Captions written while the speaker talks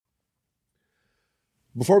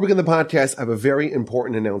Before we begin the podcast, I have a very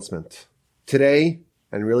important announcement. Today,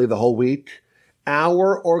 and really the whole week,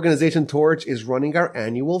 our organization Torch is running our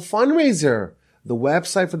annual fundraiser. The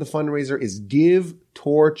website for the fundraiser is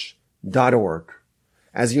givetorch.org.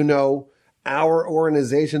 As you know, our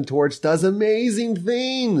organization Torch does amazing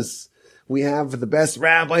things. We have the best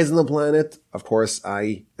rabbis on the planet. Of course,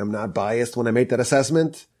 I am not biased when I make that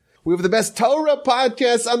assessment. We have the best Torah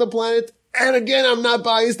podcasts on the planet. And again, I'm not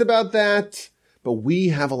biased about that. But we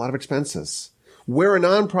have a lot of expenses. We're a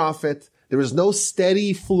nonprofit. There is no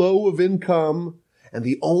steady flow of income. And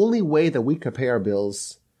the only way that we could pay our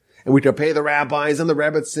bills, and we could pay the rabbis and the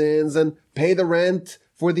rebbitzins and pay the rent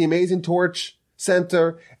for the amazing Torch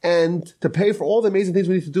Center and to pay for all the amazing things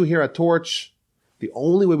we need to do here at Torch, the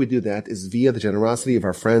only way we do that is via the generosity of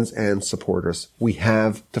our friends and supporters. We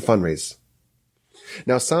have to fundraise.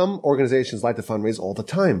 Now, some organizations like to fundraise all the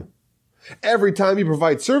time. Every time you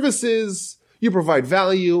provide services, you provide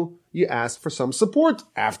value, you ask for some support.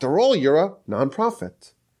 After all, you're a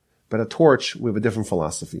nonprofit. But at Torch, we have a different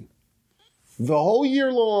philosophy. The whole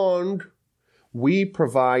year long, we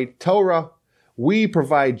provide Torah, we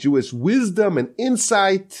provide Jewish wisdom and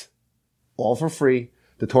insight, all for free.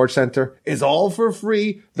 The Torch Center is all for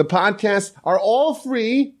free. The podcasts are all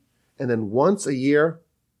free. And then once a year,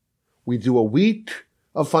 we do a week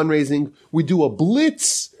of fundraising. We do a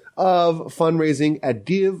blitz of fundraising at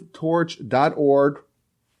givetorch.org.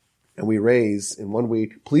 And we raise in 1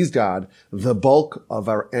 week, please God, the bulk of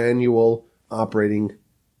our annual operating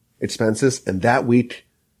expenses. And that week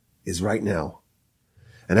is right now.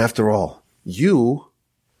 And after all, you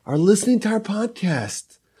are listening to our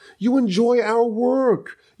podcast. You enjoy our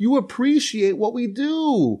work. You appreciate what we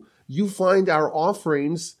do. You find our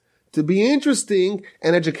offerings to be interesting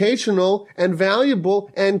and educational and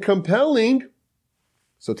valuable and compelling.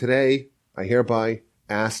 So today, I hereby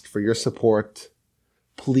ask for your support.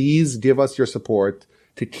 Please give us your support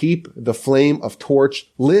to keep the flame of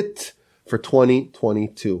Torch lit for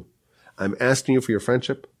 2022. I'm asking you for your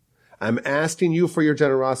friendship. I'm asking you for your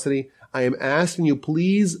generosity. I am asking you,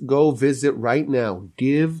 please go visit right now,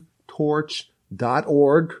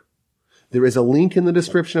 givetorch.org. There is a link in the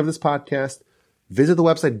description of this podcast. Visit the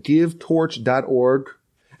website, givetorch.org,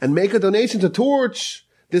 and make a donation to Torch.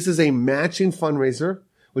 This is a matching fundraiser,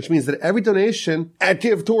 which means that every donation at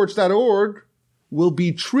givetorch.org will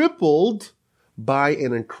be tripled by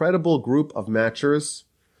an incredible group of matchers.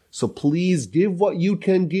 So please give what you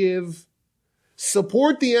can give.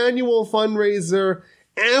 Support the annual fundraiser.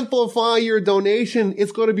 Amplify your donation.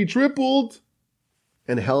 It's going to be tripled.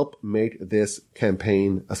 And help make this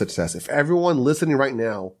campaign a success. If everyone listening right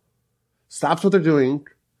now stops what they're doing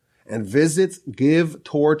and visits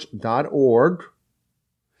givetorch.org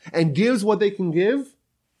and gives what they can give,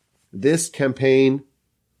 this campaign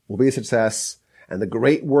will be a success, and the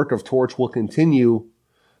great work of Torch will continue.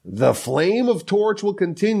 The flame of Torch will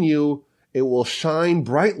continue. It will shine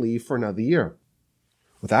brightly for another year.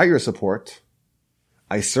 Without your support,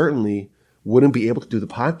 I certainly wouldn't be able to do the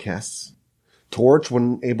podcasts. Torch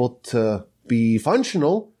wouldn't able to be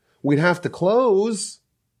functional. We'd have to close.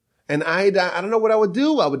 And I don't know what I would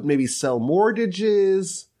do. I would maybe sell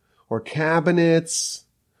mortgages or cabinets,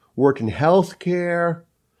 work in healthcare,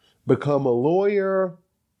 become a lawyer.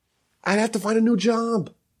 I'd have to find a new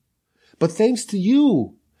job. But thanks to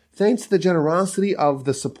you, thanks to the generosity of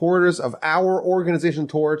the supporters of our organization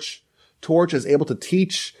Torch, Torch is able to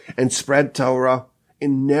teach and spread Torah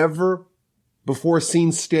in never before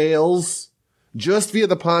seen scales just via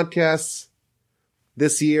the podcasts.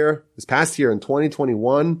 This past year in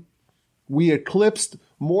 2021, we eclipsed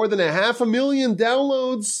more than 500,000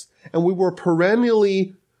 downloads, and we were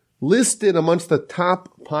perennially listed amongst the top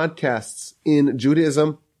podcasts in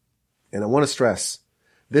Judaism. And I want to stress,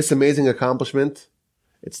 this amazing accomplishment,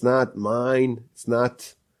 it's not mine, it's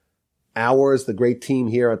not ours, the great team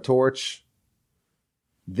here at Torch.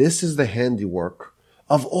 This is the handiwork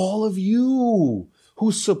of all of you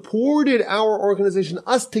who supported our organization.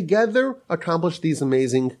 Us together accomplished these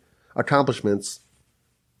amazing accomplishments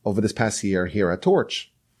over this past year here at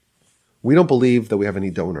Torch. We don't believe that we have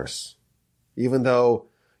any donors. Even though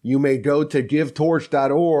you may go to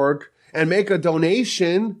givetorch.org and make a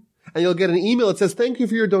donation, and you'll get an email that says, thank you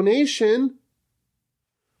for your donation.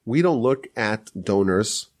 We don't look at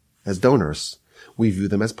donors as donors. We view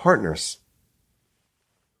them as partners.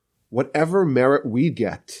 Whatever merit we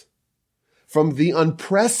get from the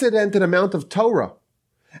unprecedented amount of Torah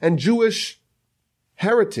and Jewish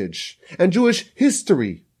heritage and Jewish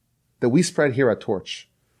history that we spread here at Torch,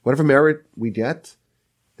 whatever merit we get,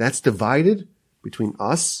 that's divided between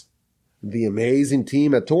us, the amazing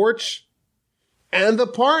team at Torch, and the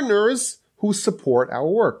partners who support our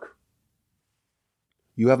work.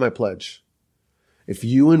 You have my pledge. If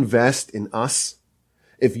you invest in us,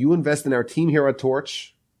 if you invest in our team here at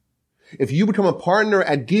Torch, if you become a partner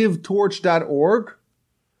at givetorch.org,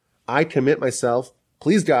 I commit myself,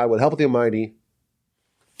 please God, with the help of the Almighty,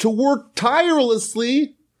 to work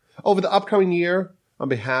tirelessly over the upcoming year on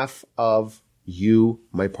behalf of you,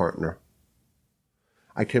 my partner.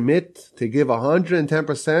 I commit to give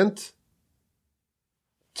 110%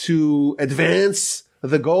 to advance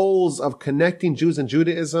the goals of connecting Jews and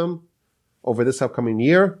Judaism over this upcoming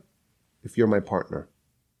year if you're my partner.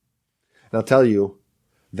 And I'll tell you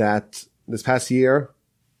that this past year,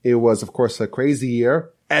 it was, of course, a crazy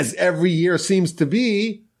year, as every year seems to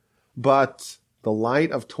be, but the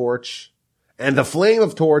light of Torch and the flame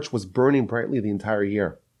of Torch was burning brightly the entire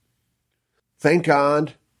year. Thank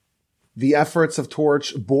God, the efforts of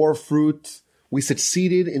Torch bore fruit. We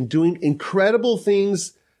succeeded in doing incredible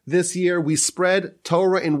things this year. We spread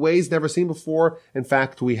Torah in ways never seen before. In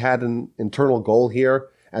fact, we had an internal goal here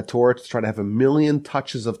at Torch to try to have 1 million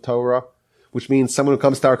touches of Torah, which means someone who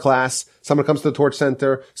comes to our class, someone who comes to the Torch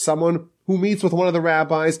Center, someone who meets with one of the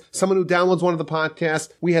rabbis, someone who downloads one of the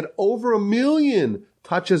podcasts. We had over 1 million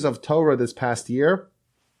touches of Torah this past year.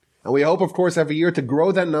 And we hope, of course, every year to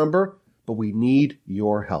grow that number, but we need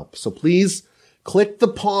your help. So please click the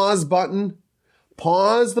pause button,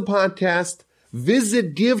 pause the podcast,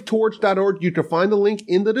 visit givetorch.org. You can find the link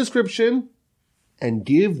in the description and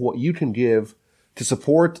give what you can give to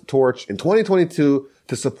support Torch in 2022,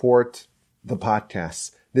 to support the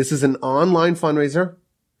podcasts. This is an online fundraiser.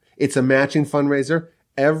 It's a matching fundraiser.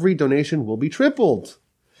 Every donation will be tripled.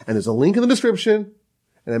 And there's a link in the description.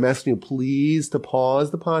 And I'm asking you please to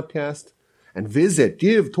pause the podcast and visit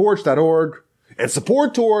givetorch.org and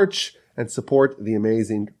support Torch and support the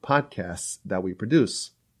amazing podcasts that we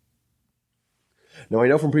produce. Now, I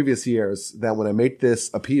know from previous years that when I make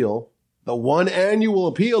this appeal, the one annual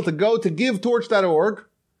appeal to go to givetorch.org,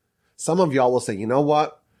 some of y'all will say, you know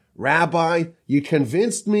what, Rabbi, you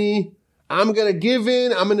convinced me. I'm going to give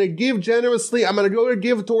in. I'm going to give generously. I'm going to go to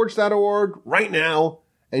givetorch.org right now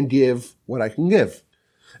and give what I can give.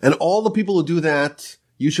 And all the people who do that,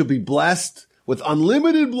 you should be blessed with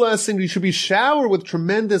unlimited blessing. You should be showered with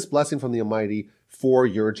tremendous blessing from the Almighty for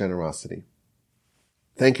your generosity.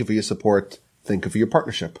 Thank you for your support. Thank you for your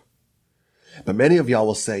partnership. But many of y'all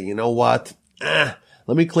will say, you know what? Let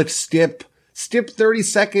me click skip 30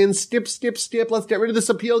 seconds, skip. Let's get rid of this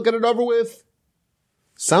appeal, get it over with.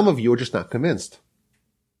 Some of you are just not convinced.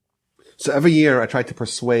 So every year I try to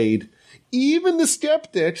persuade even the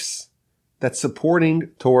skeptics that supporting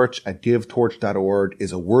Torch at givetorch.org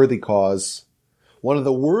is a worthy cause, one of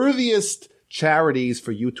the worthiest charities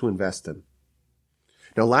for you to invest in.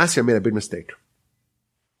 Now, last year I made a big mistake.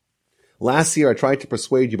 Last year I tried to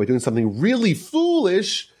persuade you by doing something really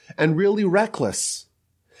foolish and really reckless.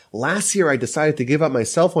 Last year I decided to give up my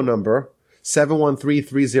cell phone number,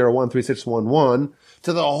 713-301-3611,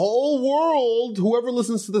 to the whole world. Whoever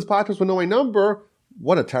listens to this podcast will know my number.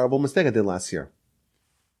 What a terrible mistake I did last year.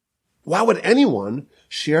 Why would anyone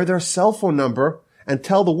share their cell phone number and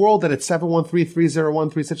tell the world that it's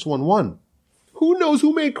 713-301-3611? Who knows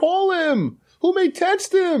who may call him? Who may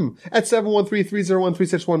text him at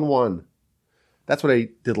 713-301-3611? That's what I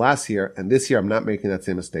did last year, and this year I'm not making that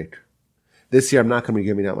same mistake. This year I'm not going to be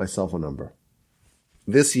giving out my cell phone number.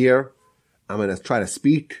 This year I'm going to try to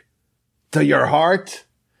speak to your heart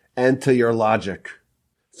and to your logic.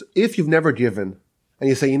 So if you've never given and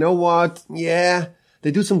you say, you know what? Yeah, they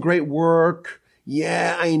do some great work.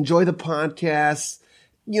 Yeah, I enjoy the podcast.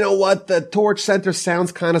 You know what? The Torch Center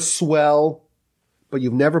sounds kind of swell, but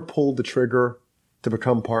you've never pulled the trigger to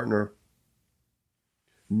become partner.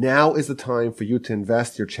 Now is the time for you to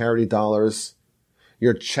invest your charity dollars,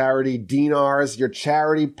 your charity dinars, your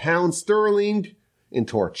charity pound sterling in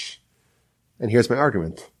Torch. And here's my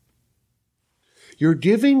argument. You're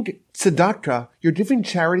giving tzedakah, you're giving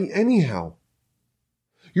charity anyhow.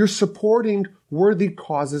 You're supporting worthy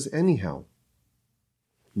causes anyhow.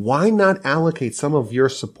 Why not allocate some of your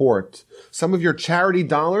support, some of your charity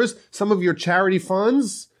dollars, some of your charity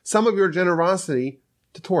funds, some of your generosity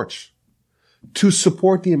to Torch, to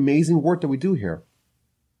support the amazing work that we do here?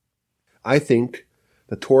 I think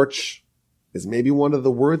the Torch is maybe one of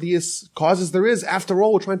the worthiest causes there is. After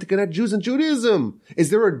all, we're trying to connect Jews and Judaism.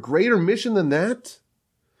 Is there a greater mission than that?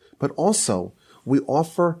 But also, we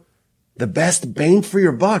offer the best bang for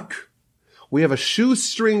your buck. We have a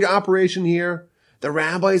shoestring operation here. The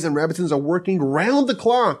rabbis and rabbitans are working round the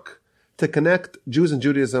clock to connect Jews and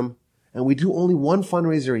Judaism. And we do only one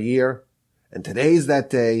fundraiser a year. And today's that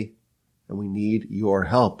day. And we need your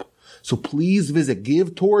help. So please visit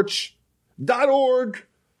givetorch.org torch.org.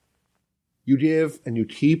 You give and you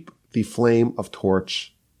keep the flame of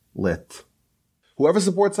Torch lit. Whoever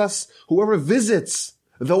supports us, whoever visits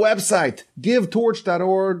the website,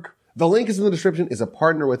 givetorch.org, the link is in the description, is a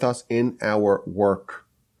partner with us in our work.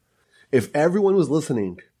 If everyone who's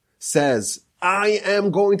listening says, I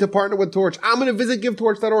am going to partner with Torch, I'm going to visit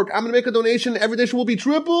givetorch.org, I'm going to make a donation, every donation will be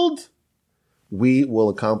tripled, we will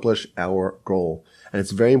accomplish our goal. And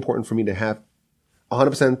it's very important for me to have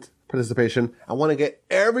 100% participation. I want to get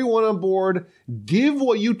everyone on board. Give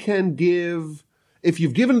what you can give. If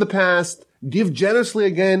you've given in the past, give generously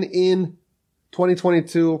again in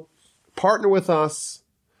 2022. Partner with us.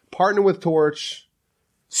 Partner with Torch.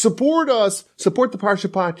 Support us. Support the Parsha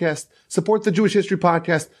podcast. Support the Jewish History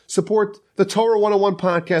podcast. Support the Torah 101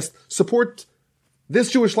 podcast. Support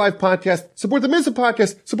this Jewish Life podcast. Support the Mitzvah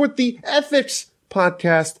podcast. Support the Ethics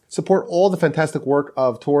podcast. Support all the fantastic work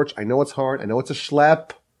of Torch. I know it's hard. I know it's a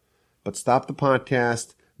schlep, but stop the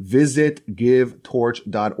podcast. Visit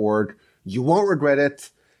givetorch.org. You won't regret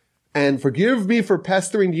it. And forgive me for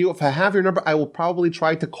pestering you. If I have your number, I will probably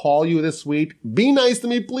try to call you this week. Be nice to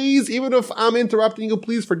me, please. Even if I'm interrupting you,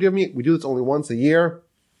 please forgive me. We do this only once a year.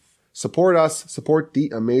 Support us. Support the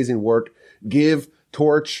amazing work.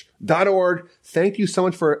 GiveTorch.org. Thank you so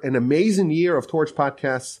much for an amazing year of Torch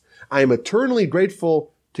podcasts. I am eternally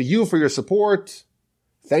grateful to you for your support.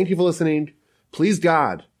 Thank you for listening. Please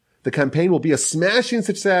God, the campaign will be a smashing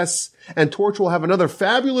success and Torch will have another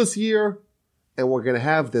fabulous year. And we're going to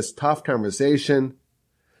have this tough conversation,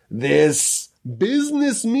 this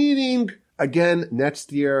business meeting again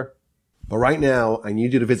next year. But right now, I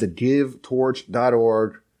need you to visit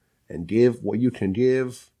givetorch.org and give what you can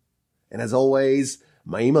give. And as always,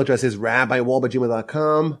 my email address is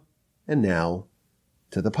rabbiwolbe@gmail.com. And now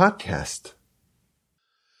to the podcast.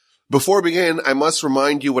 Before we begin, I must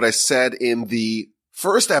remind you what I said in the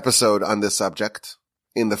first episode on this subject,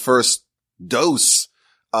 in the first dose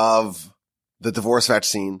of the divorce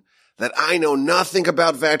vaccine, that I know nothing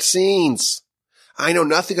about vaccines. I know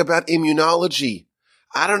nothing about immunology.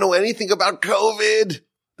 I don't know anything about COVID.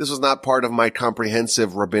 This was not part of my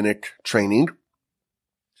comprehensive rabbinic training.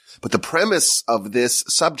 But the premise of this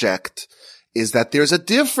subject is that there's a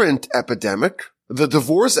different epidemic, the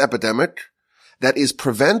divorce epidemic, that is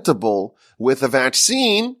preventable with a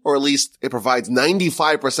vaccine, or at least it provides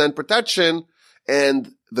 95% protection.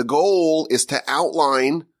 And the goal is to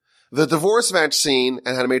outline the divorce vaccine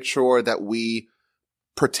and how to make sure that we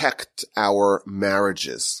protect our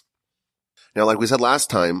marriages. Now, like we said last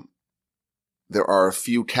time, there are a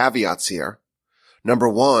few caveats here. Number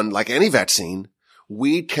one, like any vaccine,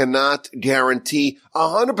 we cannot guarantee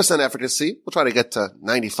 100% efficacy. We'll try to get to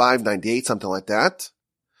 95, 98, something like that.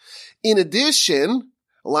 In addition,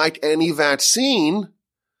 like any vaccine,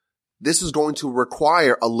 this is going to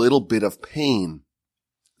require a little bit of pain.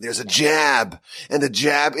 There's a jab, and the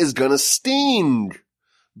jab is gonna sting.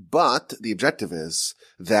 But the objective is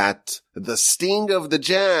that the sting of the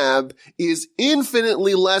jab is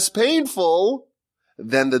infinitely less painful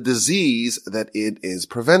than the disease that it is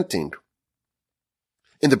preventing.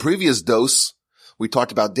 In the previous dose, we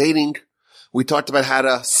talked about dating. We talked about how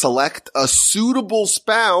to select a suitable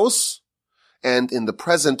spouse. And in the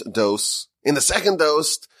present dose, in the second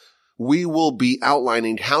dose, we will be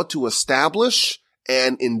outlining how to establish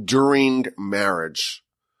an enduring marriage.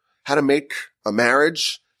 How to make a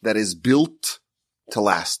marriage that is built to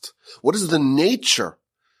last. What is the nature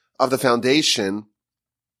of the foundation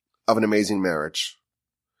of an amazing marriage?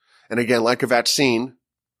 And again, like a vaccine,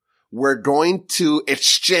 we're going to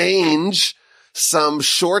exchange some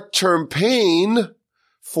short-term pain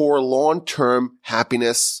for long-term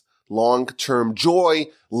happiness, long-term joy,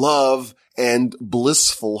 love, and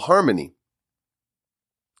blissful harmony.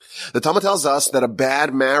 The Talmud tells us that a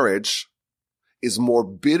bad marriage is more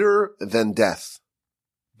bitter than death,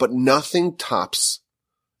 but nothing tops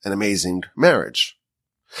an amazing marriage.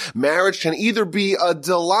 Marriage can either be a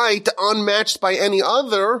delight unmatched by any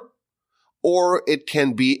other, or it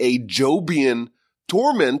can be a Jobian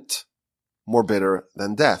torment more bitter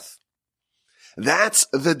than death. That's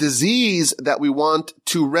the disease that we want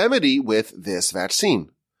to remedy with this vaccine.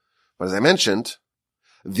 But as I mentioned,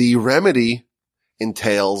 the remedy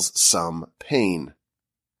entails some pain.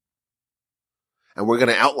 And we're going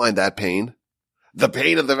to outline that pain, the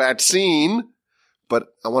pain of the vaccine.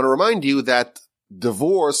 But I want to remind you that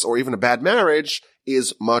divorce or even a bad marriage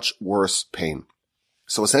is much worse pain.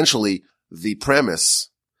 So essentially, the premise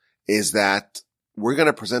is that we're going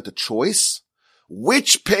to present a choice.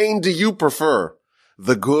 Which pain do you prefer?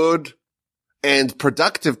 The good and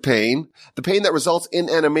productive pain, the pain that results in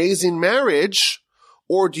an amazing marriage,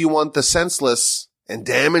 or do you want the senseless and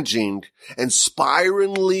damaging and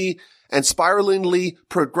spiralingly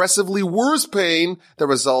progressively worse pain that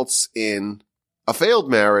results in a failed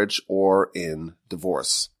marriage or in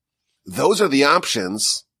divorce. Those are the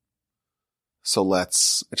options. So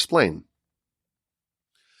let's explain.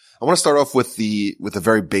 I want to start off with the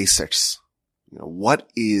very basics. What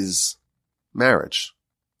is marriage?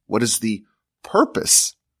 What is the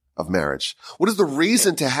purpose of marriage? What is the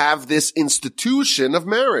reason to have this institution of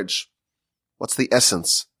marriage? What's the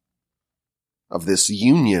essence of this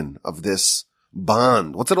union, of this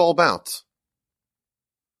bond? What's it all about?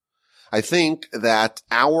 I think that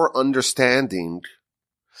our understanding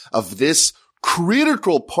of this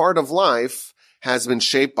critical part of life has been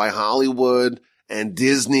shaped by Hollywood and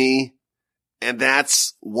Disney, and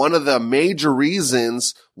that's one of the major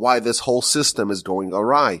reasons why this whole system is going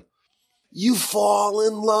awry. You fall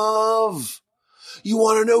in love. You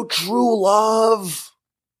want to know true love.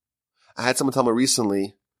 I had someone tell me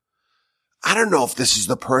recently, I don't know if this is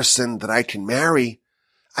the person that I can marry.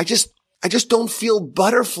 I just don't feel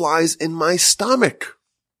butterflies in my stomach.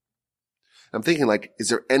 I'm thinking, is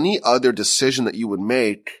there any other decision that you would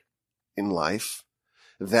make in life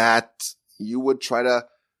that you would try to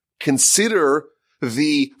consider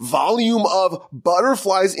the volume of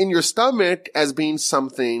butterflies in your stomach as being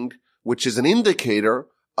something which is an indicator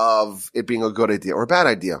of it being a good idea or a bad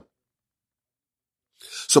idea?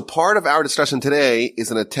 So part of our discussion today is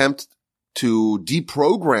an attempt to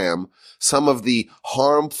deprogram some of the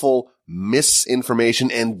harmful misinformation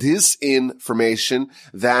and disinformation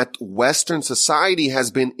that Western society has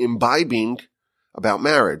been imbibing about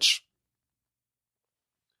marriage.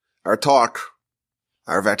 Our talk,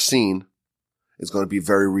 our vaccine, is going to be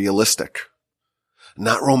very realistic.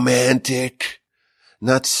 Not romantic,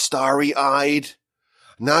 not starry-eyed,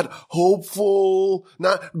 not hopeful,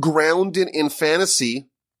 not grounded in fantasy.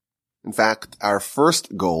 In fact, our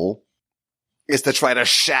first goal is to try to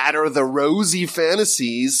shatter the rosy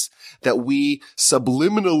fantasies that we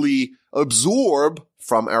subliminally absorb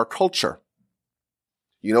from our culture.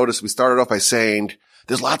 You notice we started off by saying,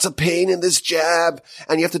 there's lots of pain in this jab,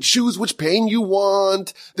 and you have to choose which pain you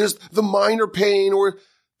want. There's the minor pain or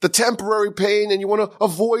the temporary pain, and you want to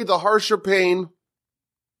avoid the harsher pain.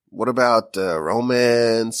 What about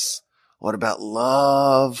romance? What about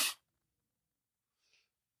love?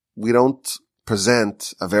 We don't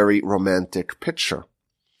present a very romantic picture.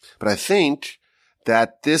 But I think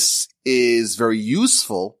that this is very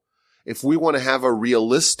useful if we want to have a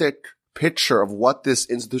realistic picture of what this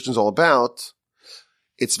institution is all about.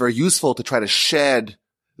 It's very useful to try to shed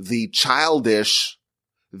the childish,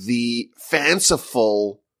 the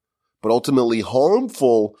fanciful, but ultimately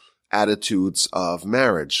harmful attitudes of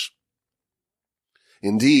marriage.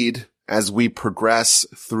 Indeed, as we progress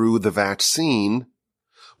through the vaccine,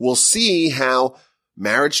 we'll see how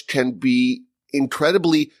marriage can be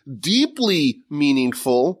incredibly, deeply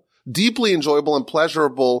meaningful, deeply enjoyable and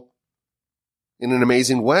pleasurable in an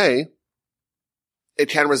amazing way. It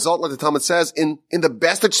can result, like the Talmud says, in the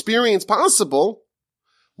best experience possible.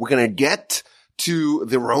 We're going to get to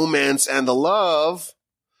the romance and the love,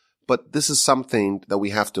 but this is something that we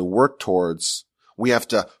have to work towards. We have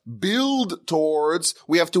to build towards.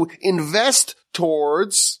 We have to invest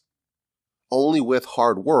towards. Only with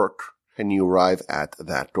hard work can you arrive at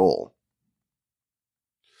that goal.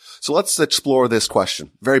 So let's explore this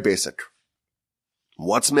question. Very basic.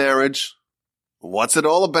 What's marriage? What's it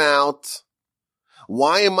all about?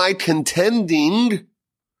 Why am I contending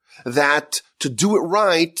that to do it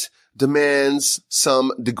right demands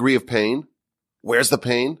some degree of pain? Where's the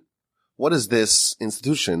pain? What is this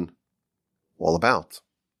institution all about?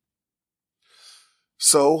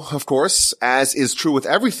 So, of course, as is true with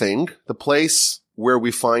everything, the place where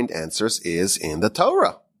we find answers is in the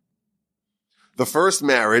Torah. The first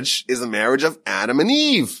marriage is the marriage of Adam and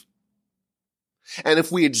Eve. And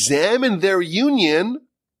if we examine their union,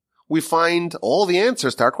 we find all the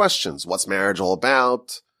answers to our questions. What's marriage all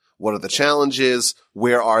about? What are the challenges?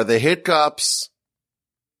 Where are the hiccups?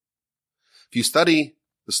 If you study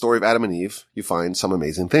the story of Adam and Eve, you find some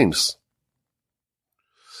amazing things.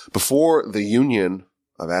 Before the union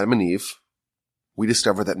of Adam and Eve, we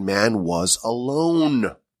discover that man was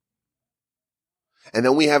alone. And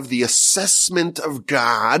then we have the assessment of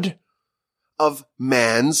God of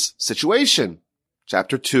man's situation.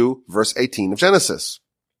 Chapter 2, verse 18 of Genesis.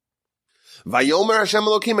 Vayomer Hashem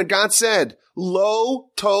Elokim, and God said, Lo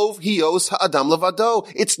tov hios ha'adam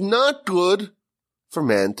levado. It's not good for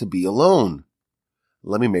man to be alone.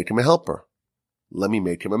 Let me make him a helper. Let me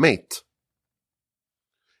make him a mate.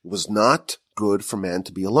 It was not good for man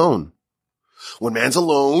to be alone. When man's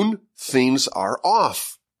alone, things are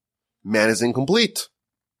off. man is incomplete.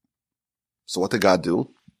 So what did God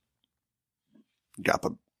do? God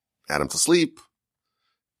put Adam to sleep,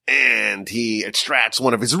 and he extracts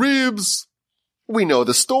one of his ribs. We know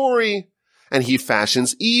the story, and he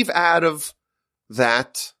fashions Eve out of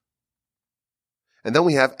that. And then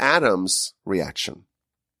we have Adam's reaction.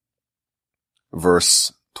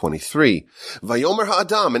 Verse 23. Vayomer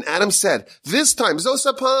ha'adam, and Adam said, this time,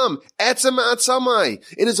 zosapam, etzem atzamai.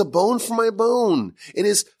 It is a bone from my bone. It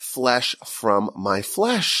is flesh from my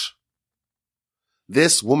flesh.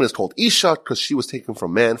 This woman is called Isha because she was taken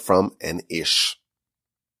from man, from an Ish.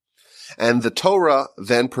 And the Torah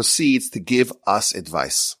then proceeds to give us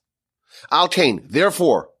advice. Al kain,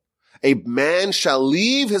 therefore, a man shall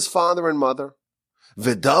leave his father and mother,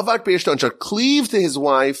 v'davat be'ishto, and shall cleave to his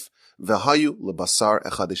wife, v'hayu lebasar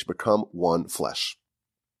echadish, become one flesh.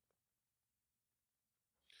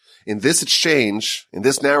 In this exchange, in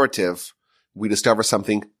this narrative, we discover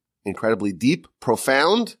something incredibly deep,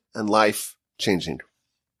 profound, and life-changing.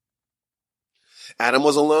 Adam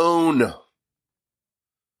was alone.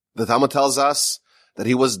 The Talmud tells us that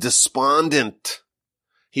he was despondent.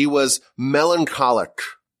 He was melancholic.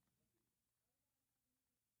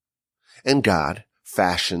 And God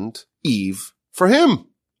fashioned Eve for him.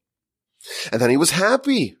 And then he was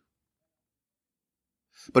happy.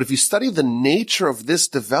 But if you study the nature of this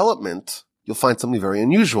development, you'll find something very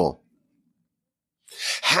unusual.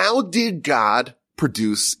 How did God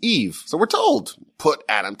produce Eve? So we're told, put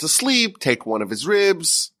Adam to sleep, take one of his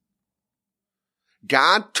ribs.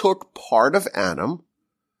 God took part of Adam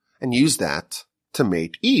and used that to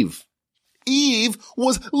make Eve. Eve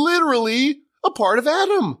was literally a part of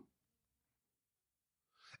Adam.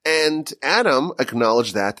 And Adam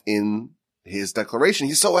acknowledged that in his declaration.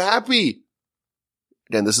 He's so happy.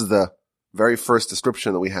 Again, this is the very first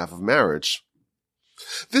description that we have of marriage.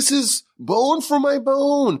 This is bone from my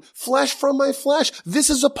bone, flesh from my flesh. This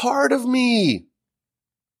is a part of me.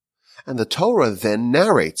 And the Torah then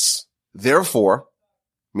narrates, therefore,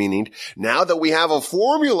 meaning now that we have a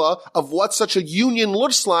formula of what such a union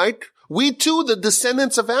looks like, we too, the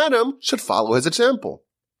descendants of Adam, should follow his example.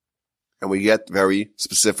 And we get very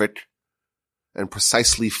specific and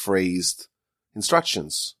precisely phrased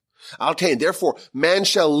instructions. Okay, therefore, man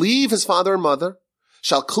shall leave his father and mother,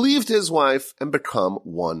 shall cleave to his wife, and become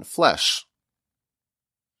one flesh.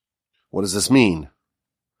 What does this mean?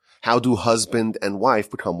 How do husband and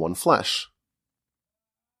wife become one flesh?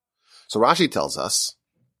 So Rashi tells us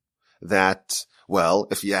that, well,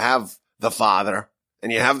 if you have the father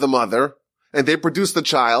and you have the mother, and they produce the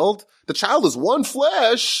child is one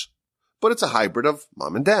flesh, but it's a hybrid of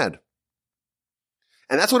mom and dad.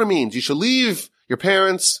 And that's what it means. You should leave your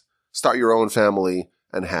parents, start your own family,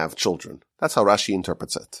 and have children. That's how Rashi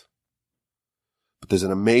interprets it. But there's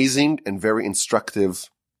an amazing and very instructive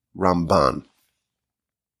Ramban.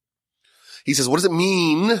 He says, what does it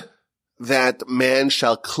mean that man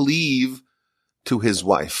shall cleave to his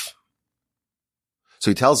wife?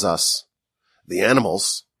 So he tells us, the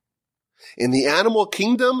animals, in the animal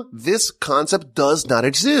kingdom, this concept does not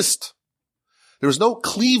exist. There is no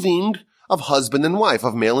cleaving of husband and wife,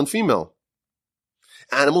 of male and female.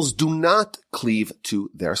 Animals do not cleave to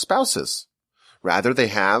their spouses. Rather, they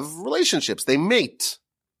have relationships. They mate.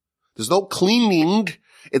 There's no cleaving.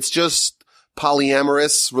 It's just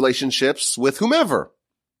polyamorous relationships with whomever.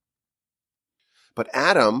 But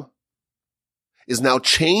Adam is now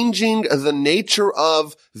changing the nature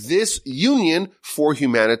of this union for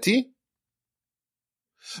humanity.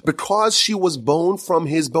 Because she was bone from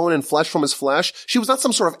his bone and flesh from his flesh, she was not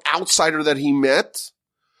some sort of outsider that he met.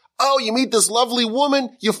 Oh, you meet this lovely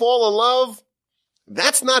woman, you fall in love.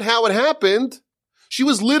 That's not how it happened. She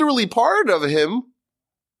was literally part of him,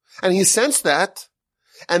 and he sensed that,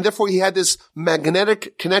 and therefore he had this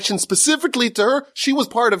magnetic connection specifically to her. She was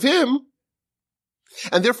part of him,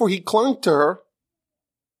 and therefore he clung to her,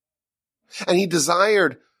 and he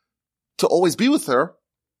desired to always be with her,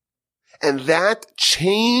 and that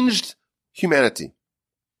changed humanity.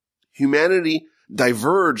 Humanity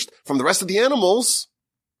diverged from the rest of the animals.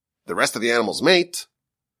 The rest of the animals mate.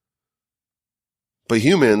 But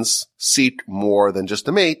humans seek more than just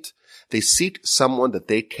a mate. They seek someone that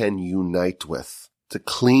they can unite with, to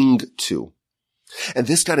cling to. And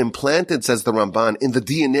this got implanted, says the Ramban, in the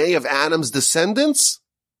DNA of Adam's descendants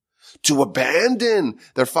to abandon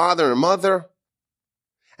their father and mother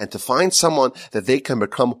and to find someone that they can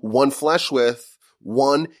become one flesh with,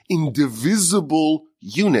 one indivisible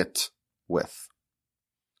unit with.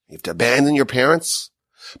 You have to abandon your parents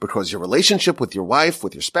because your relationship with your wife,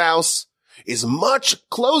 with your spouse, is much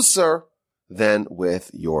closer than with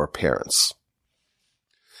your parents.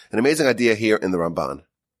 An amazing idea here in the Ramban.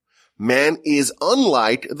 man is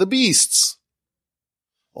unlike the beasts.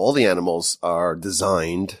 All the animals are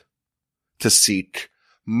designed to seek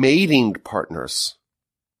mating partners.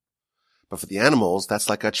 But for the animals, that's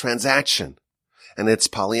like a transaction, and it's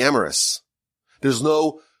polyamorous. There's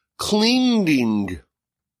no clinging.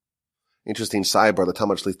 Interesting sidebar, the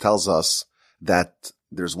Talmud Shlith tells us that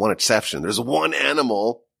there's one exception. There's one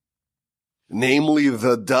animal, namely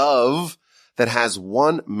the dove, that has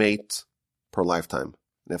one mate per lifetime.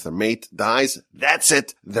 And if their mate dies, that's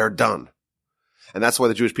it. They're done. And that's why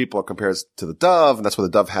the Jewish people are compared to the dove, and that's why the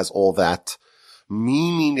dove has all that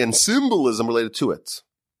meaning and symbolism related to it.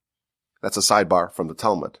 That's a sidebar from the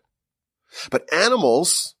Talmud. But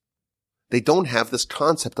animals, they don't have this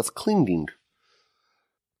concept of clinging.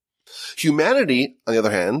 Humanity, on the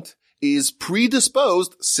other hand, is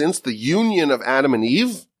predisposed since the union of Adam and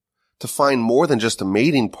Eve to find more than just a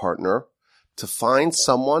mating partner, to find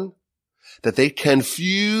someone that they can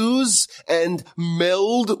fuse and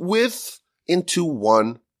meld with into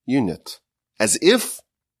one unit. As if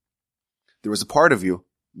there was a part of you,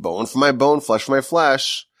 bone for my bone, flesh for my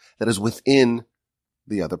flesh, that is within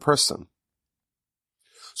the other person.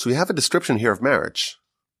 So we have a description here of marriage.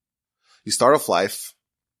 You start off life,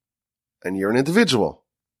 and you're an individual.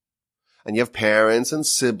 And you have parents and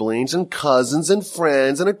siblings and cousins and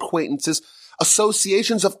friends and acquaintances,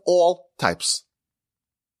 associations of all types.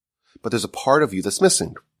 But there's a part of you that's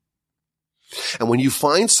missing. And when you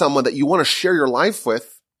find someone that you want to share your life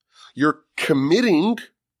with, you're committing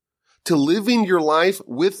to living your life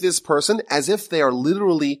with this person as if they are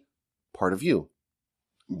literally part of you.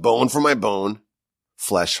 Bone from my bone,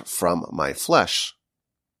 flesh from my flesh.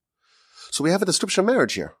 So we have a description of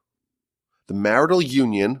marriage here. The marital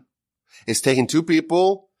union is taking two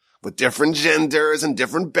people with different genders and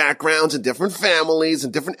different backgrounds and different families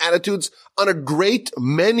and different attitudes on a great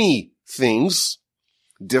many things,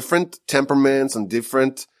 different temperaments and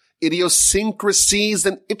different idiosyncrasies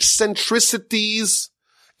and eccentricities,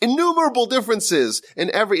 innumerable differences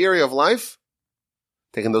in every area of life,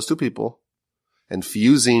 taking those two people and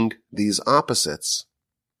fusing these opposites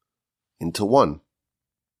into one.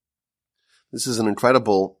 This is an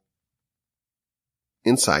incredible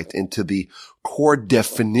insight into the core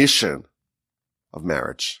definition of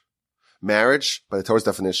marriage. Marriage, by the Torah's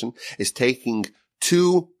definition, is taking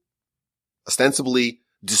two ostensibly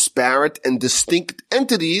disparate and distinct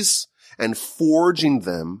entities and forging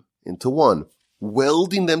them into one,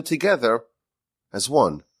 welding them together as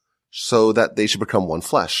one, so that they should become one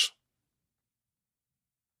flesh.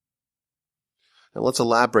 Now let's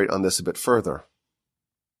elaborate on this a bit further.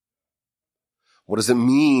 What does it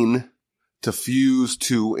mean to fuse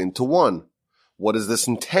two into one? What does this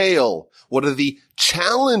entail? What are the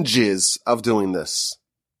challenges of doing this?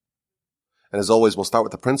 And as always, we'll start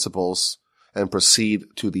with the principles and proceed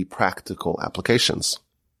to the practical applications.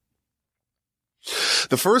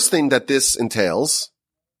 The first thing that this entails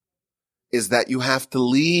is that you have to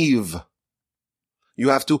leave. You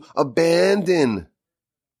have to abandon.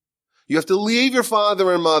 You have to leave your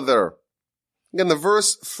father and mother. Again, the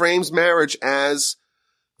verse frames marriage as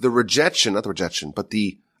the rejection, not the rejection, but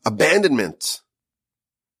the abandonment,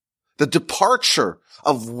 the departure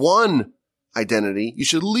of one identity. You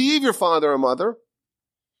should leave your father and mother,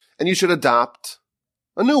 and you should adopt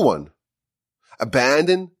a new one.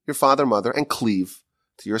 Abandon your father and mother and cleave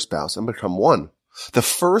to your spouse and become one. The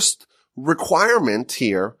first requirement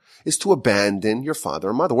here is to abandon your father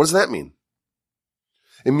and mother. What does that mean?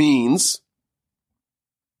 It means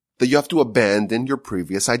that you have to abandon your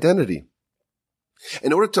previous identity.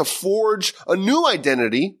 In order to forge a new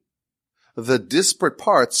identity, the disparate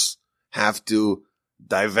parts have to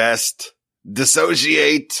divest,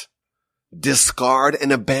 dissociate, discard,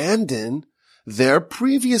 and abandon their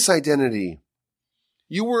previous identity.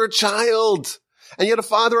 You were a child, and you had a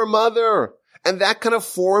father and mother, and that kind of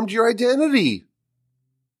formed your identity.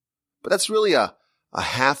 But that's really a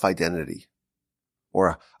half identity,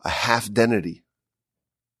 or a half-denity.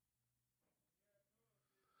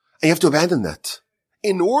 And you have to abandon that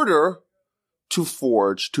in order to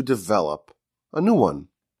forge, to develop a new one.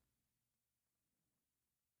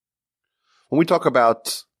 When we talk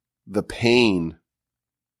about the pain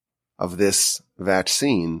of this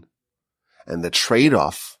vaccine and the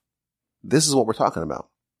trade-off, this is what we're talking about.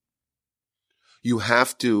 You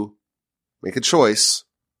have to make a choice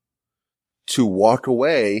to walk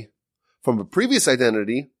away from a previous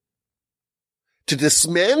identity, to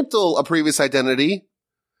dismantle a previous identity,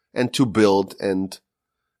 and to build and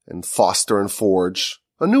foster and forge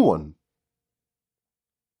a new one.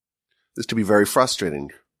 This could be very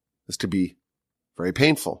frustrating. This could be very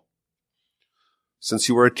painful. Since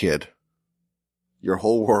you were a kid, your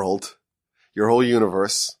whole world, your whole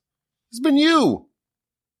universe has been you.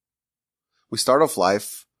 We start off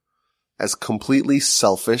life as completely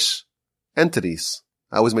selfish entities.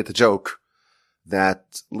 I always make the joke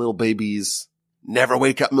that little babies never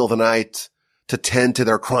wake up in the middle of the night to tend to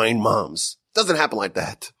their crying moms. Doesn't happen like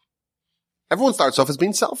that. Everyone starts off as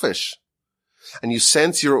being selfish. And you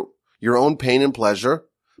sense your own pain and pleasure,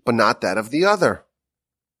 but not that of the other.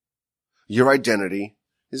 Your identity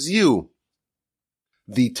is you.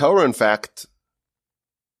 The Torah, in fact,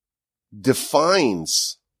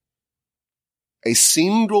 defines a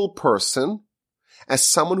single person as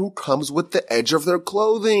someone who comes with the edge of their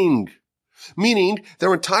clothing, meaning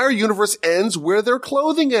their entire universe ends where their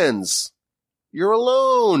clothing ends. You're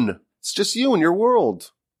alone. It's just you and your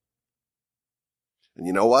world. And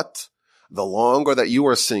you know what? The longer that you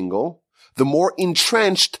are single, the more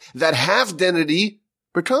entrenched that half-identity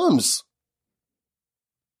becomes.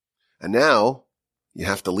 And now you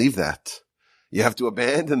have to leave that. You have to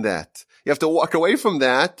abandon that. You have to walk away from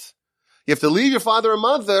that. You have to leave your father and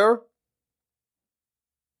mother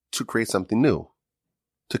to create something new,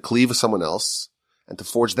 to cleave with someone else, and to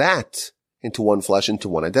forge that into one flesh, into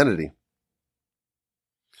one identity.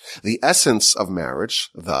 The essence of marriage,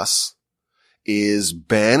 thus, is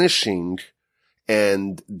banishing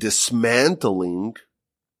and dismantling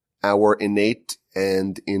our innate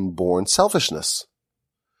and inborn selfishness.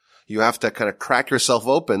 You have to kind of crack yourself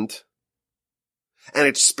open and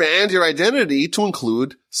expand your identity to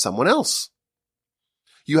include someone else.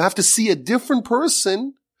 You have to see a different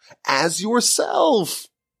person as yourself.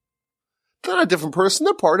 They're not a different person,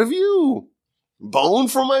 they're part of you. Bone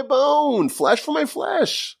for my bone, flesh for my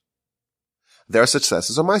flesh. Their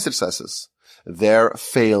successes are my successes. Their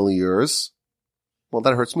failures, well,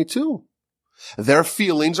 that hurts me too. Their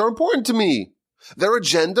feelings are important to me. Their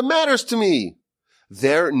agenda matters to me.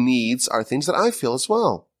 Their needs are things that I feel as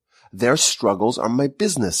well. Their struggles are my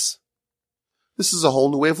business. This is a whole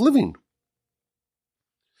new way of living.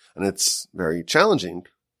 And it's very challenging,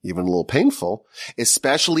 even a little painful,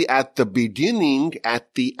 especially at the beginning,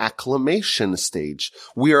 at the acclimation stage.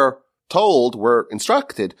 We are told, we're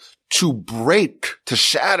instructed to break, to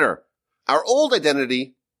shatter our old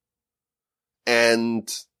identity. And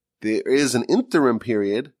there is an interim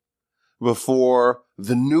period before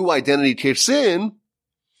the new identity kicks in.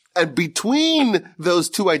 And between those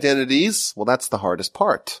two identities, well, that's the hardest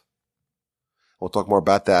part. We'll talk more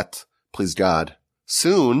about that, please God,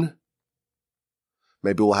 soon.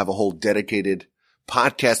 Maybe we'll have a whole dedicated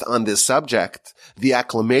podcast on this subject, the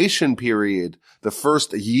acclimation period, the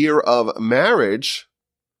first year of marriage.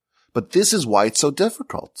 But this is why it's so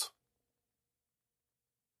difficult.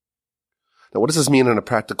 Now, what does this mean on a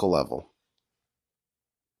practical level?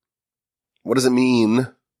 What does it mean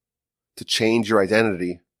to change your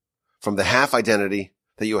identity from the half identity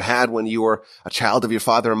that you had when you were a child of your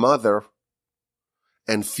father and mother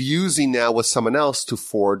and fusing now with someone else to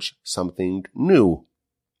forge something new?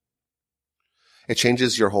 It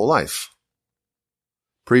changes your whole life.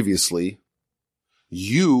 Previously,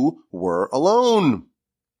 you were alone.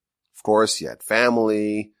 Of course, you had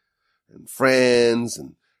family and friends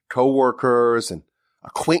and coworkers and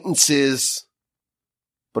acquaintances,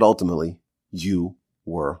 but ultimately, you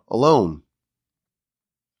were alone.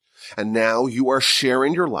 And now you are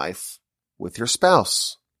sharing your life with your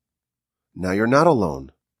spouse. Now you're not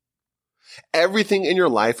alone. Everything in your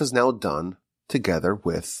life is now done together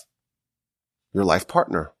with your life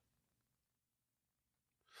partner.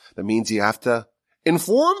 That means you have to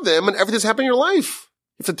inform them on everything that's happening in your life.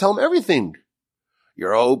 You have to tell them everything.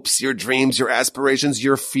 Your hopes, your dreams, your aspirations,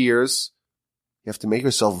 your fears. You have to make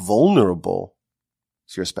yourself vulnerable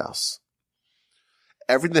to your spouse.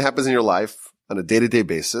 Everything that happens in your life on a day-to-day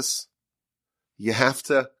basis, you have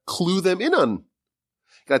to clue them in on.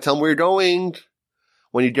 You got to tell them where you're going,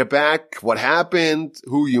 when you get back, what happened,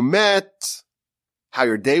 who you met, how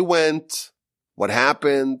your day went, what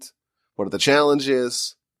happened, what are the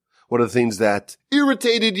challenges, what are the things that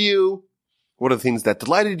irritated you, what are the things that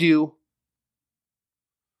delighted you.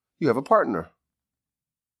 You have a partner.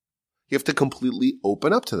 You have to completely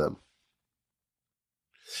open up to them.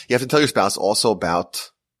 You have to tell your spouse also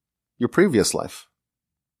about your previous life.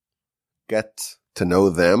 Get to know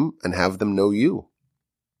them and have them know you.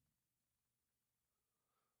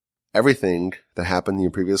 Everything that happened in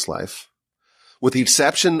your previous life, with the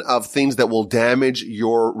exception of things that will damage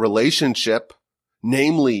your relationship,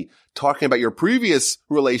 namely talking about your previous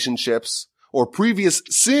relationships or previous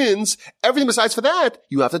sins, everything besides for that,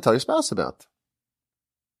 you have to tell your spouse about.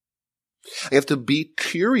 You have to be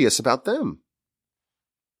curious about them.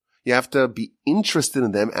 You have to be interested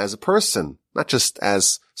in them as a person, not just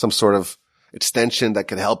as some sort of extension that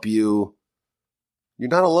can help you. You're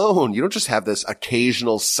not alone. You don't just have this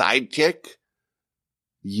occasional sidekick.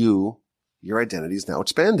 Your identity is now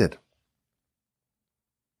expanded.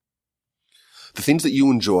 The things that you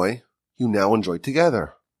enjoy, you now enjoy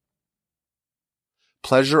together.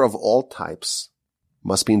 Pleasure of all types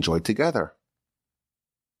must be enjoyed together.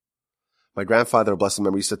 My grandfather, blessed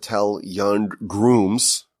memory, used to tell young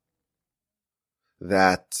grooms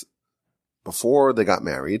that before they got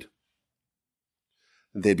married,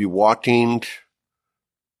 they'd be walking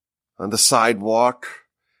on the sidewalk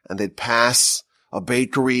and they'd pass a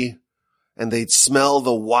bakery and they'd smell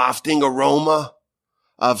the wafting aroma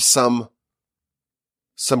of some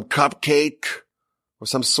cupcake or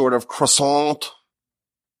some sort of croissant.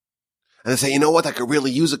 And they say, you know what? I could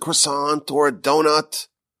really use a croissant or a donut.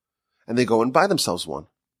 And they go and buy themselves one.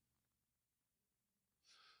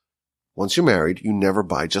 Once you're married, you never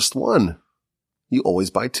buy just one. You always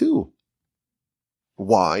buy two.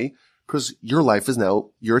 Why? Because your life is now,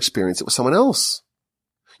 you're experiencing it with someone else.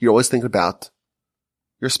 You're always thinking about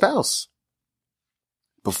your spouse.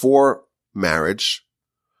 Before marriage,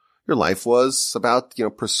 your life was about,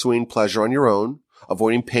 pursuing pleasure on your own,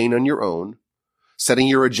 avoiding pain on your own, setting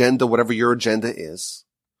your agenda, whatever your agenda is.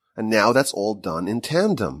 And now that's all done in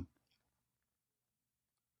tandem.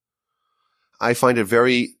 I find it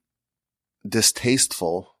very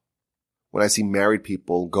distasteful when I see married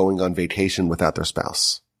people going on vacation without their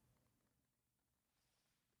spouse.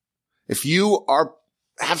 If you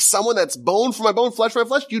have someone that's bone for my bone, flesh for my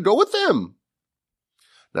flesh, you go with them.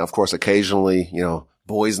 Now, of course, occasionally,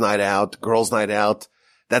 boys' night out, girls' night out,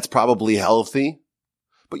 that's probably healthy,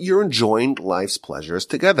 but you're enjoying life's pleasures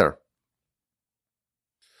together.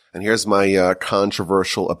 And here's my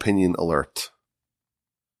controversial opinion alert.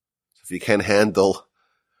 If you can handle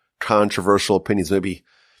controversial opinions, maybe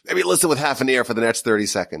listen with half an ear for the next 30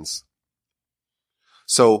 seconds.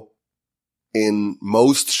 So in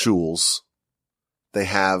most shuls, they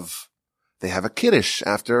have a kiddush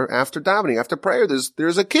after davening, after prayer.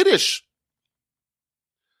 There's a kiddush.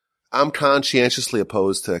 I'm conscientiously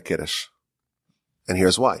opposed to a kiddush. And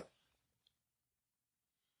here's why.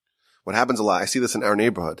 What happens a lot, I see this in our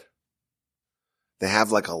neighborhood. They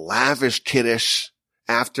have like a lavish kiddush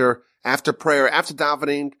after prayer, after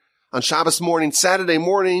davening, on Shabbos morning, Saturday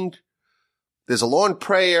morning. There's a long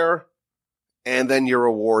prayer, and then you're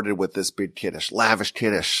rewarded with this big kiddush, lavish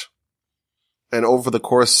kiddush. And over the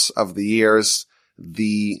course of the years,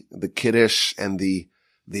 the kiddush and the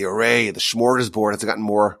array, the smorgasbord has gotten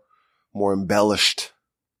more embellished.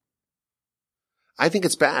 I think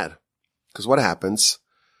it's bad. Because what happens,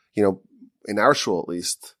 in our shul at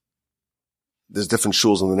least, there's different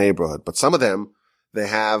shuls in the neighborhood, but some of them, they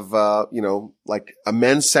have, like a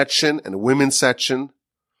men's section and a women's section.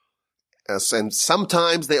 And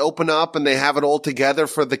sometimes they open up and they have it all together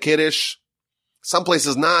for the kiddush. Some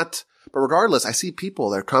places not. But regardless, I see people,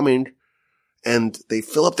 they're coming and they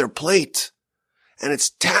fill up their plate and it's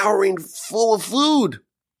towering full of food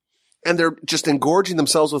and they're just engorging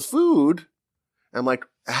themselves with food. I'm like,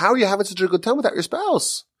 how are you having such a good time without your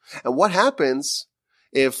spouse? And what happens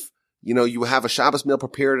if, you have a Shabbos meal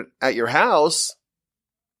prepared at your house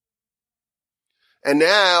and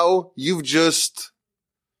now you've just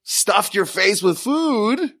stuffed your face with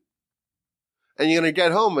food and you're going to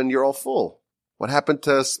get home and you're all full? What happened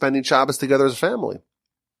to spending Shabbos together as a family?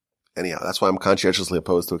 Anyhow, that's why I'm conscientiously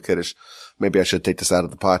opposed to a kiddush. Maybe I should take this out of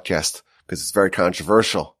the podcast because it's very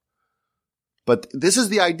controversial. But this is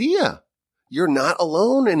the idea. You're not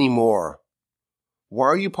alone anymore. Why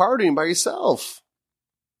are you partying by yourself?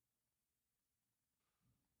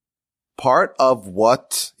 Part of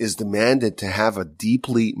what is demanded to have a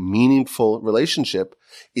deeply meaningful relationship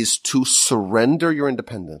is to surrender your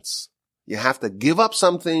independence. You have to give up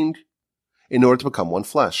something in order to become one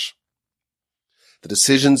flesh. The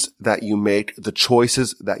decisions that you make, the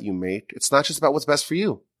choices that you make, it's not just about what's best for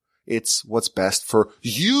you. It's what's best for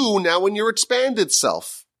you now in your expanded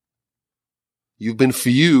self. You've been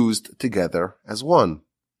fused together as one.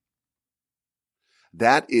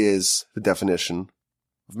 That is the definition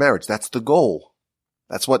of marriage. That's the goal.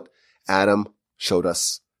 That's what Adam showed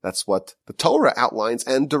us. That's what the Torah outlines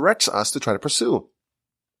and directs us to try to pursue.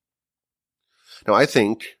 Now, I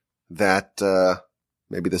think that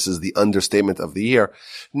maybe this is the understatement of the year.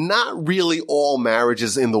 Not really all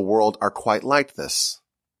marriages in the world are quite like this.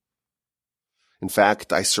 In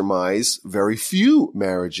fact, I surmise very few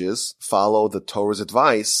marriages follow the Torah's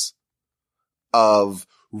advice of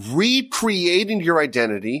recreating your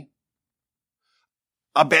identity,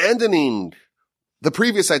 abandoning the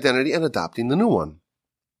previous identity, and adopting the new one.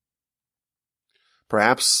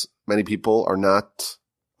 Perhaps many people are not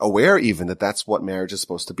aware even that that's what marriage is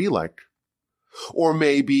supposed to be like. Or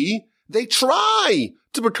maybe they try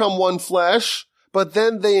to become one flesh, but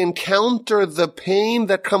then they encounter the pain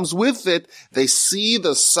that comes with it. They see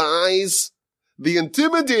the size, the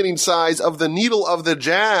intimidating size of the needle of the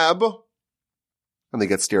jab, and they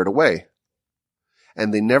get scared away.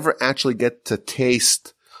 And they never actually get to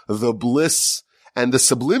taste the bliss and the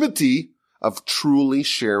sublimity of truly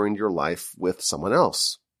sharing your life with someone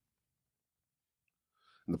else.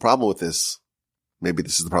 And the problem with this, maybe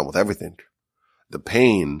this is the problem with everything, the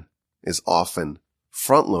pain is often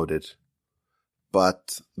front-loaded,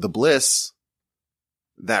 but the bliss,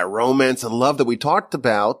 that romance and love that we talked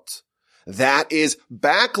about, that is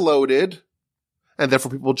backloaded, and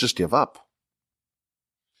therefore people just give up.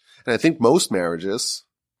 And I think most marriages,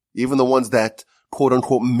 even the ones that quote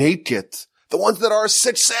unquote make it, the ones that are a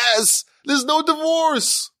success, there's no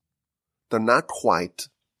divorce, they're not quite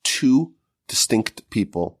two distinct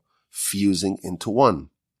people fusing into one.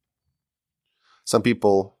 Some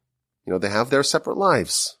people, they have their separate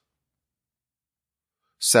lives,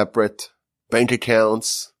 separate bank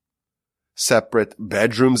accounts, separate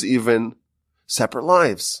bedrooms even, separate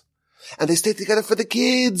lives. And they stay together for the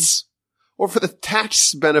kids or for the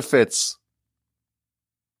tax benefits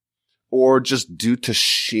or just due to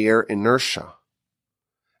sheer inertia.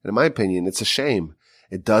 And in my opinion, it's a shame.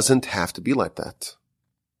 It doesn't have to be like that.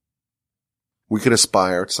 We could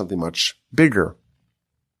aspire to something much bigger.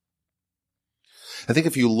 I think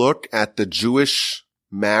if you look at the Jewish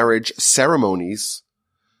marriage ceremonies,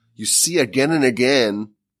 you see again and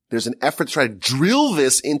again, there's an effort to try to drill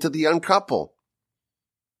this into the young couple.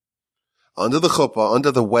 Under the chuppah,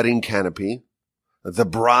 under the wedding canopy, the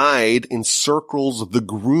bride encircles the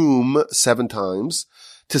groom 7 times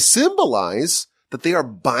to symbolize that they are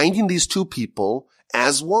binding these two people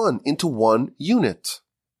as one, into one unit.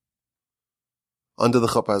 Under the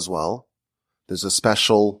chuppah as well, there's a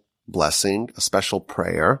special blessing, a special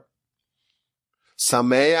prayer.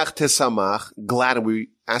 Sameach tesamach, gladden. We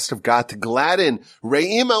ask of God to gladden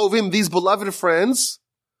re'im ahovim, these beloved friends,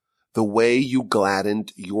 the way you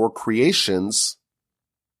gladdened your creations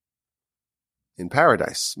in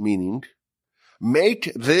paradise, meaning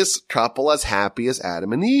make this couple as happy as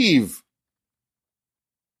Adam and Eve.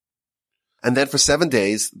 And then for 7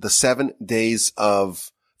 days, the 7 days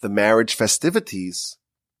of the marriage festivities,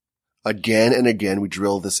 again and again we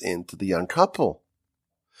drill this into the young couple.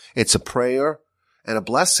 It's a prayer and a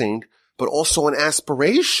blessing, but also an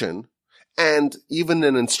aspiration and even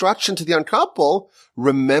an instruction to the young couple.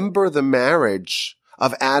 Remember the marriage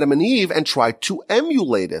of Adam and Eve and try to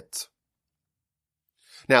emulate it.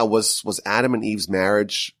 Now, was Adam and Eve's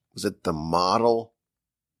marriage, was it the model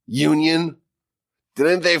union?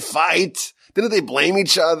 Didn't they fight? Didn't they blame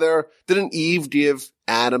each other? Didn't Eve give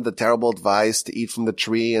Adam the terrible advice to eat from the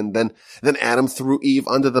tree, and then Adam threw Eve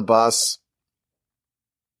under the bus?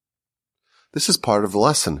 This is part of the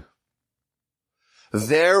lesson.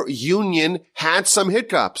 Their union had some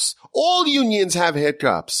hiccups. All unions have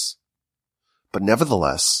hiccups. But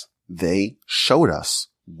nevertheless, they showed us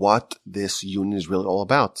what this union is really all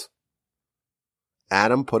about.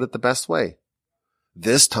 Adam put it the best way.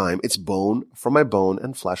 This time it's bone from my bone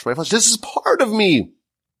and flesh from my flesh. This is part of me.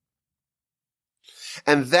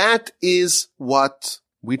 And that is what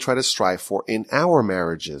we try to strive for in our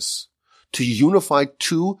marriages, to unify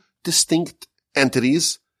two distinct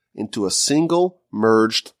entities into a single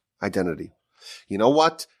merged identity. You know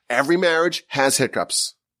what? Every marriage has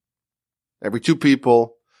hiccups. Every two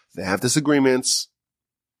people, they have disagreements.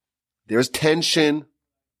 There's tension.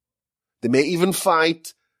 They may even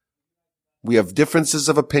fight. We have differences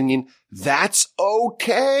of opinion. That's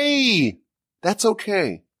okay. That's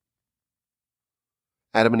okay.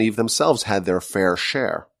 Adam and Eve themselves had their fair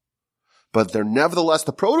share, but they're nevertheless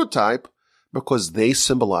the prototype because they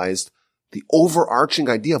symbolized the overarching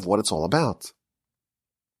idea of what it's all about.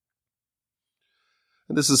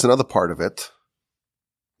 And this is another part of it.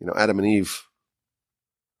 Adam and Eve,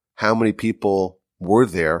 how many people were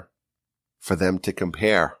there for them to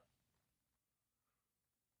compare?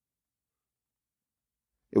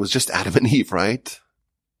 It was just Adam and Eve, right?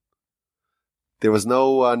 There was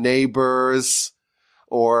no neighbors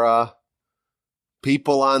or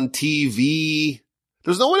people on TV.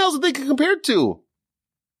 There was no one else that they could compare to.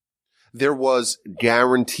 There was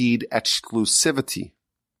guaranteed exclusivity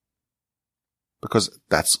because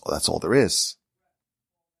that's all there is.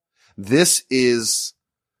 This is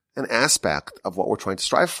an aspect of what we're trying to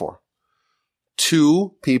strive for.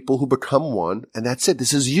 Two people who become one, and that's it.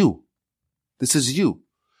 This is you. This is you.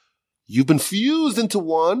 You've been fused into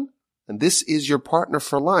one, and this is your partner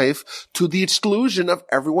for life to the exclusion of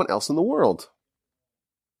everyone else in the world.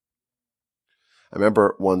 I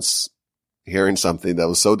remember once hearing something that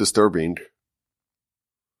was so disturbing.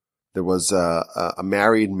 There was a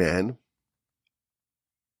married man,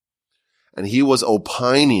 and he was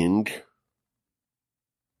opining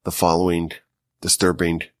the following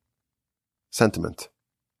disturbing sentiment.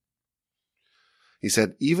 He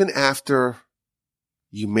said, even after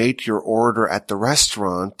you made your order at the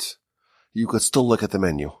restaurant, you could still look at the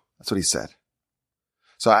menu. That's what he said.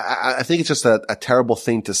 So I think it's just a terrible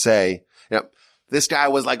thing to say. You know, this guy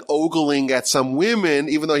was like ogling at some women,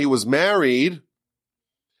 even though he was married.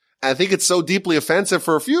 I think it's so deeply offensive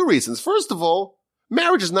for a few reasons. First of all,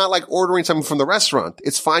 marriage is not like ordering something from the restaurant.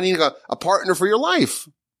 It's finding a partner for your life.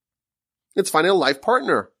 It's finding a life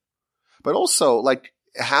partner. But also, like,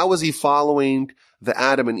 how is he following the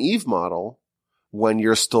Adam and Eve model when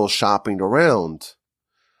you're still shopping around?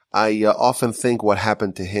 I often think what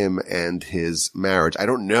happened to him and his marriage. I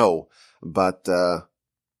don't know, but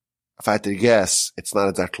if I had to guess, it's not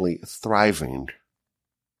exactly thriving.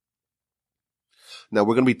 Now,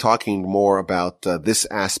 we're going to be talking more about this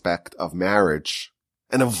aspect of marriage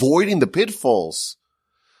and avoiding the pitfalls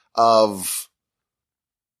of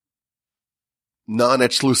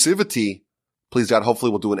non-exclusivity. Please, God, hopefully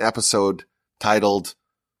we'll do an episode titled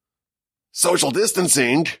Social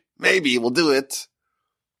Distancing. Maybe we'll do it.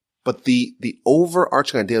 But the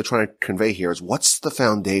overarching idea of trying to convey here is, what's the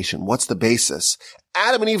foundation? What's the basis?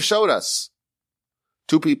 Adam and Eve showed us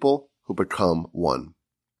two people who become one.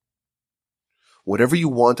 Whatever you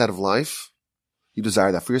want out of life, you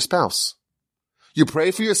desire that for your spouse. You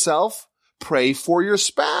pray for yourself, pray for your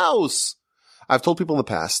spouse. I've told people in the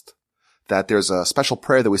past that there's a special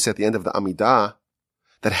prayer that we say at the end of the Amidah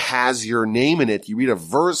that has your name in it. You read a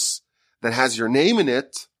verse that has your name in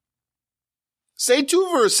it. Say two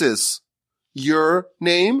verses, your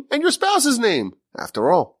name and your spouse's name. After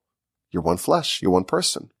all, you're one flesh, you're one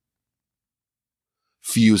person.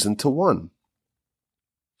 Fuse into one.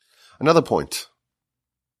 Another point.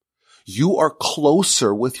 You are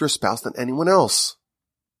closer with your spouse than anyone else.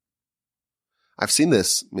 I've seen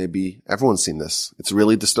this. Maybe everyone's seen this. It's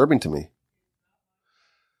really disturbing to me.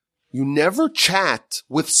 You never chat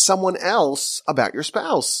with someone else about your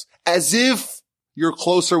spouse, as if you're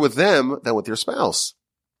closer with them than with your spouse.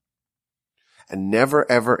 And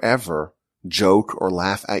never, ever, ever joke or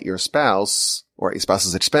laugh at your spouse or at your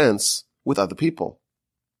spouse's expense with other people.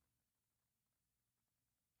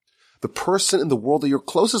 The person in the world that you're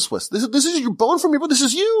closest with. This is your bone from your bone. This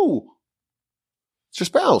is you. It's your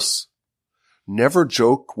spouse. Never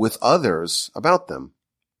joke with others about them.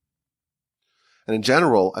 And in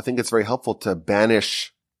general, I think it's very helpful to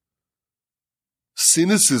banish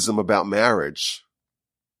cynicism about marriage.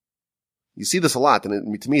 You see this a lot,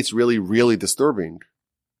 and to me it's really, really disturbing.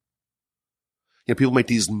 You know, people make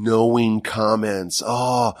these knowing comments.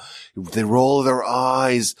 Oh, they roll their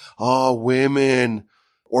eyes. Oh, women.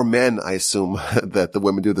 Or men, I assume that the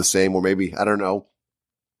women do the same, or maybe, I don't know.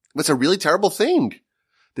 But it's a really terrible thing.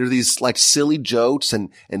 There are these like silly jokes and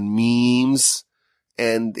memes,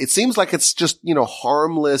 and it seems like it's just, you know,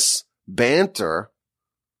 harmless banter.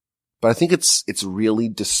 But I think it's really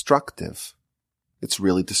destructive. It's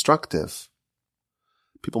really destructive.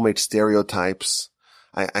 People make stereotypes.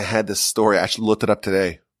 I had this story. I actually looked it up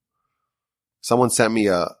today. Someone sent me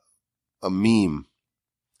a meme.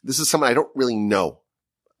 This is someone I don't really know.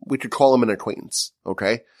 We could call him an acquaintance,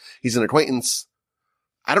 okay? He's an acquaintance.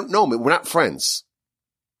 I don't know him. We're not friends.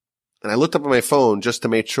 And I looked up on my phone just to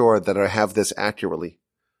make sure that I have this accurately.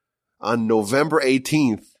 On November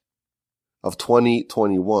 18th of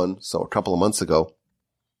 2021, so a couple of months ago,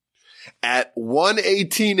 at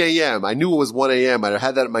 1:18 a.m., I knew it was 1 a.m. I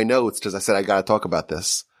had that in my notes because I said I got to talk about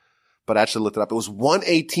this. But I actually looked it up. It was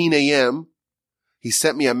 1:18 a.m. He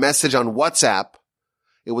sent me a message on WhatsApp.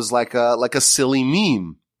 It was like a silly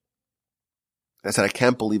meme. I said, I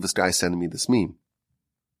can't believe this guy's sending me this meme.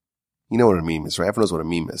 You know what a meme is, right? Everyone knows what a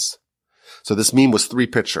meme is. So this meme was 3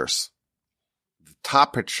 pictures. The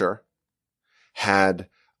top picture had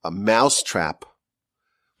a mouse trap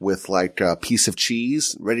with like a piece of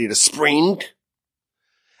cheese ready to spring.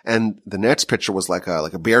 And the next picture was like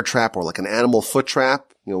a bear trap or like an animal foot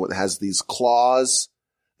trap. You know, it has these claws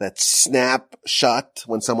that snap shut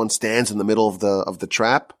when someone stands in the middle of the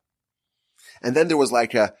trap. And then there was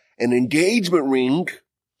like an engagement ring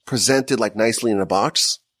presented like nicely in a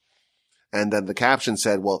box. And then the caption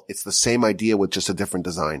said, well, it's the same idea with just a different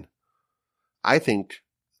design. I think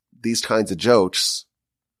these kinds of jokes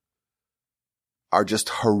are just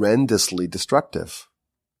horrendously destructive.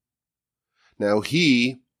 Now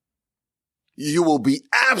you will be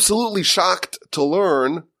absolutely shocked to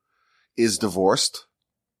learn, is divorced.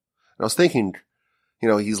 And I was thinking, you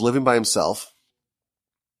know, he's living by himself.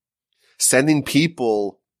 sending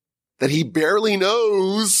people that he barely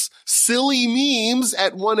knows silly memes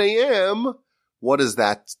at 1 a.m., what does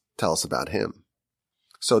that tell us about him?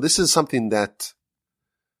 So this is something that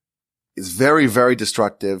is very, very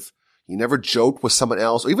destructive. You never joke with someone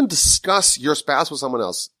else or even discuss your spouse with someone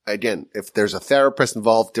else. Again, if there's a therapist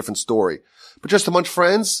involved, different story. But just among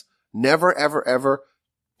friends, never, ever, ever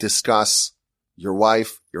discuss your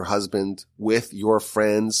wife, your husband with your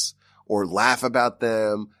friends or laugh about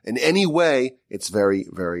them in any way. It's very,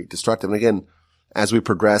 very destructive. And again, as we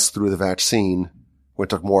progress through the vaccine, we'll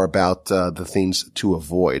talk more about the things to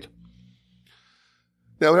avoid.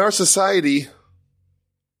 Now, in our society,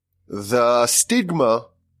 the stigma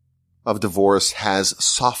of divorce has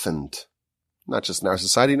softened, not just in our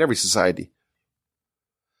society, in every society.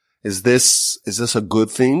 Is this a good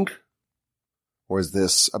thing or is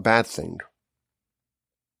this a bad thing?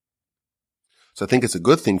 So I think it's a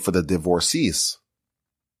good thing for the divorcees.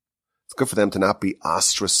 It's good for them to not be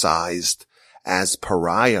ostracized as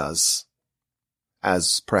pariahs,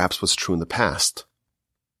 as perhaps was true in the past.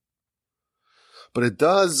 But it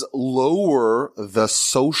does lower the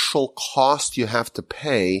social cost you have to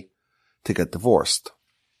pay to get divorced.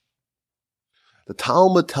 The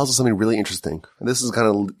Talmud tells us something really interesting, and this is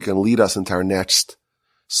going to lead us into our next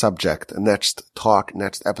subject, next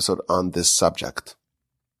episode on this subject.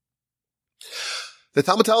 The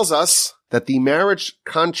Talmud tells us that the marriage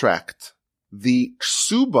contract, the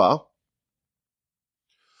ksuba,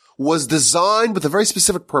 was designed with a very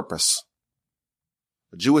specific purpose.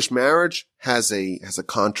 A Jewish marriage has a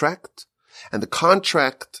contract, and the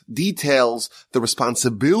contract details the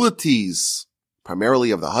responsibilities, primarily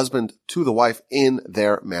of the husband to the wife in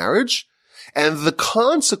their marriage, and the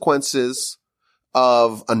consequences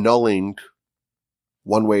of annulling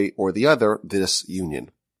one way or the other this union.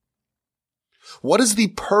 What is the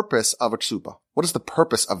purpose of a ksuba? What is the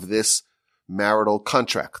purpose of this marital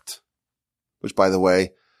contract? Which, by the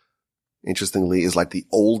way, interestingly, is like the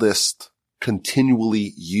oldest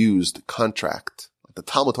continually used contract. The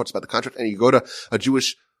Talmud talks about the contract, and you go to a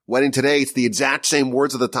Jewish wedding today, it's the exact same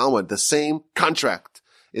words of the Talmud. The same contract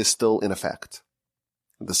is still in effect.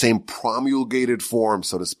 The same promulgated form,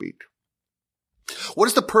 so to speak. What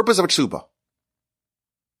is the purpose of a ksuba?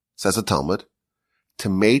 Says the Talmud, to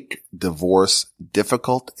make divorce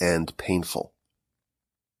difficult and painful.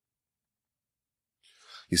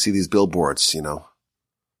 You see these billboards,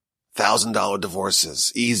 $1,000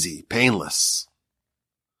 divorces, easy, painless.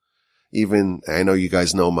 Even, I know you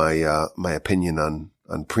guys know my opinion on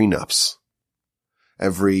prenups.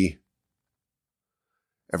 Every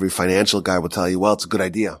financial guy will tell you, well, it's a good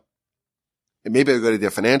idea. It may be a good idea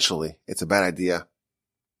financially. It's a bad idea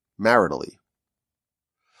maritally.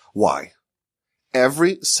 Why?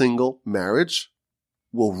 Every single marriage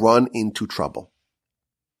will run into trouble.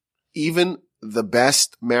 Even the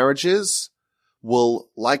best marriages will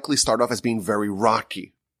likely start off as being very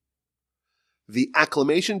rocky. The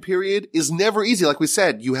acclimation period is never easy. Like we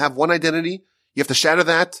said, you have one identity, you have to shatter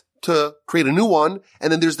that to create a new one,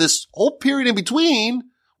 and then there's this whole period in between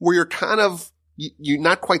where you're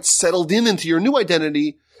not quite settled into your new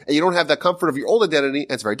identity, and you don't have that comfort of your old identity,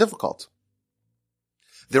 and it's very difficult.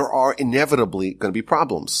 There are inevitably going to be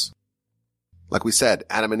problems. Like we said,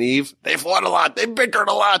 Adam and Eve, they fought a lot, they bickered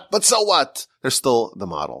a lot, but so what? They're still the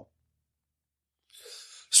model.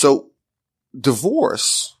 So,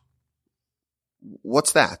 divorce,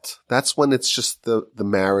 what's that? That's when it's just the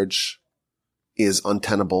marriage is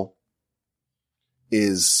untenable,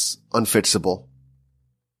 is unfixable.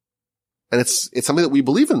 And it's something that we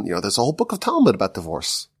believe in. There's a whole book of Talmud about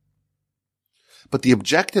divorce. But the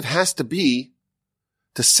objective has to be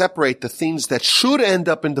to separate the things that should end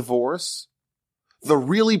up in divorce, the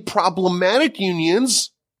really problematic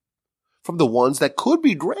unions, from the ones that could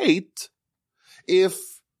be great if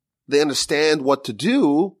they understand what to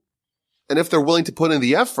do and if they're willing to put in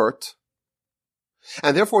the effort.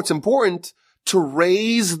 And therefore, it's important to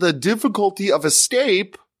raise the difficulty of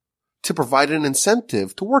escape to provide an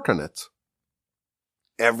incentive to work on it.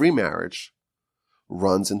 Every marriage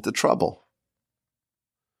runs into trouble.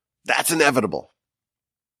 That's inevitable.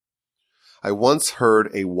 I once heard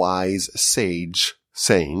a wise sage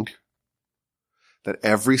saying that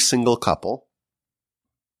every single couple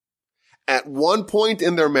at one point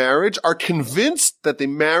in their marriage are convinced that they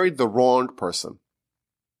married the wrong person.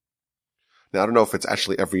 Now, I don't know if it's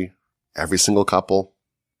actually every single couple,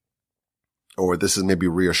 or this is maybe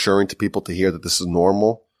reassuring to people to hear that this is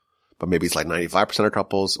normal, but maybe it's like 95% of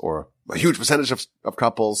couples or a huge percentage of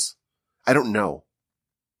couples. I don't know.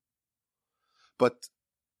 But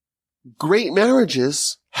great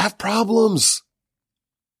marriages have problems.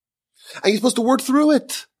 And you're supposed to work through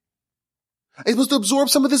it. And you're supposed to absorb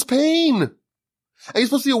some of this pain. And you're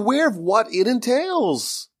supposed to be aware of what it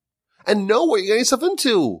entails. And know what you're getting yourself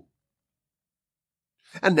into.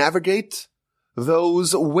 And navigate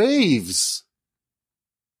those waves.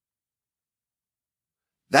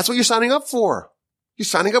 That's what you're signing up for. You're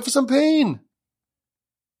signing up for some pain.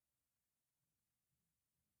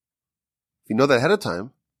 If you know that ahead of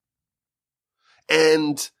time,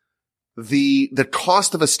 and the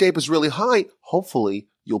cost of escape is really high, hopefully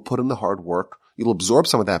you'll put in the hard work, you'll absorb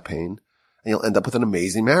some of that pain, and you'll end up with an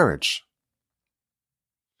amazing marriage.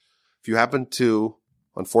 If you happen to,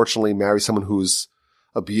 unfortunately, marry someone who's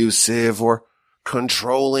abusive or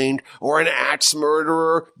controlling or an axe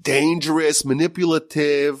murderer, dangerous,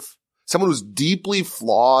 manipulative, someone who's deeply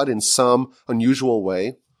flawed in some unusual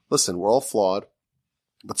way. Listen, we're all flawed,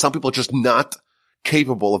 but some people are just not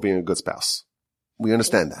capable of being a good spouse. We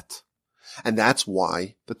understand that. And that's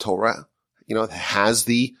why the Torah, has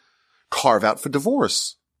the carve out for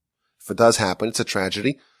divorce. If it does happen, it's a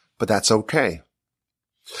tragedy, but that's okay.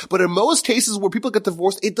 But in most cases where people get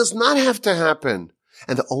divorced, it does not have to happen.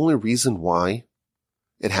 And the only reason why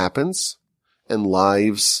it happens and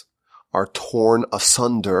lives are torn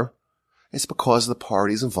asunder is because the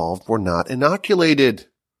parties involved were not inoculated.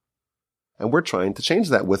 And we're trying to change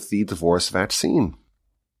that with the divorce vaccine.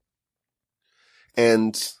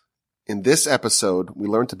 And in this episode, we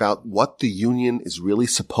learned about what the union is really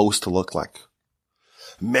supposed to look like.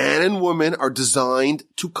 Man and woman are designed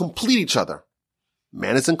to complete each other.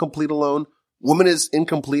 Man is incomplete alone. Woman is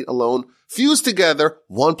incomplete alone. Fused together,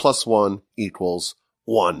 1 + 1 =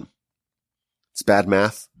 1. It's bad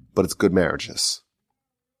math, but it's good marriages.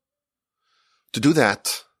 To do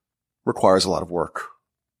that requires a lot of work.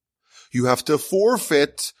 You have to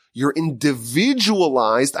forfeit your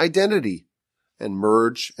individualized identity and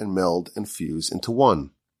merge and meld and fuse into one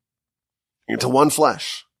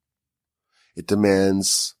flesh. It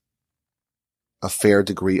demands a fair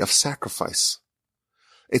degree of sacrifice.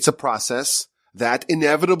 It's a process that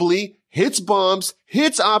inevitably hits bumps,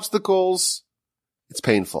 hits obstacles. It's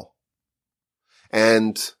painful.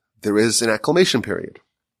 And there is an acclimation period.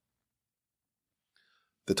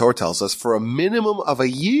 The Torah tells us for a minimum of a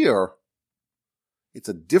year, it's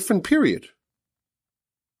a different period.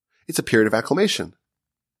 It's a period of acclimation.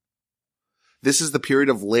 This is the period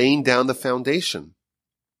of laying down the foundation.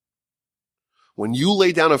 When you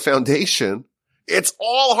lay down a foundation, it's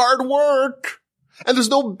all hard work. And there's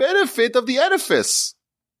no benefit of the edifice.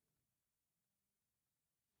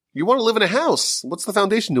 You want to live in a house. What's the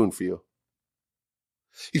foundation doing for you?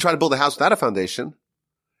 You try to build a house without a foundation,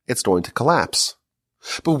 it's going to collapse.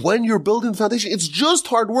 But when you're building the foundation, it's just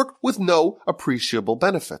hard work with no appreciable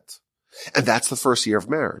benefit. And that's the first year of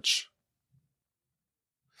marriage.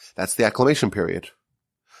 That's the acclimation period.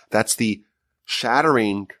 That's the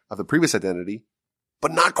shattering of the previous identity,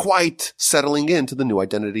 but not quite settling into the new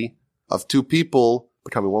identity of two people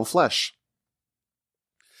becoming one flesh.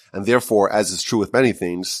 And therefore, as is true with many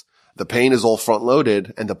things, the pain is all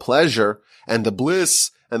front-loaded, and the pleasure, and the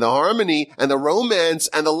bliss, and the harmony, and the romance,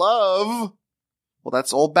 and the love, well,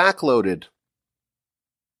 that's all backloaded.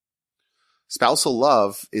 Spousal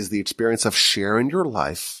love is the experience of sharing your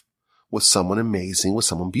life with someone amazing, with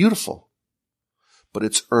someone beautiful. But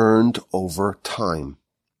it's earned over time.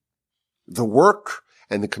 The work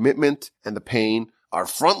and the commitment and the pain are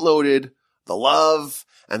front-loaded. The love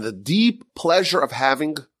and the deep pleasure of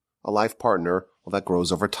having a life partner, well, that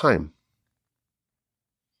grows over time.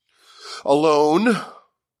 Alone,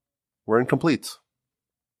 we're incomplete.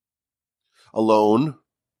 Alone,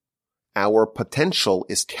 our potential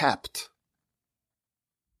is capped.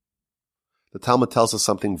 The Talmud tells us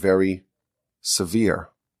something very severe.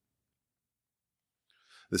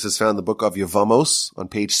 This is found in the book of Yevamos on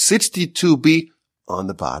page 62b on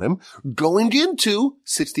the bottom, going into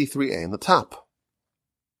 63a on the top.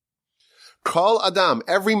 Kol Adam,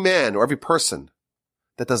 every man or every person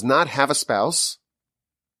that does not have a spouse,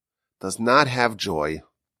 does not have joy,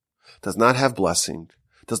 does not have blessing,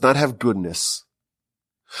 does not have goodness,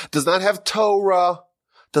 does not have Torah,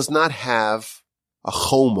 does not have a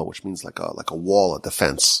choma, which means like a wall, a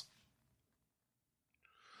defense.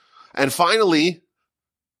 And finally,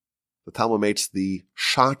 the Talmud makes the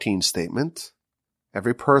shocking statement,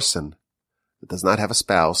 every person that does not have a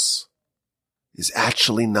spouse is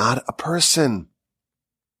actually not a person.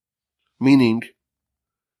 Meaning,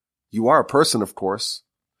 you are a person, of course,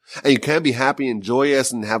 and you can be happy and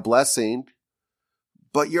joyous and have blessing,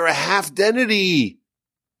 but you're a half-identity.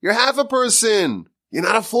 You're half a person. You're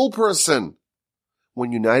not a full person.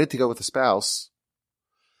 When united together with a spouse,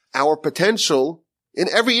 our potential in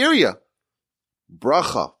every area,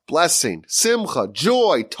 bracha, blessing, simcha,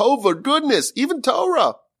 joy, tova, goodness, even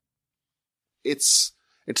Torah. It's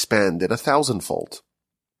expanded 1,000-fold.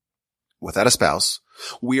 Without a spouse,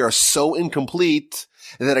 we are so incomplete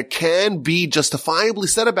that it can be justifiably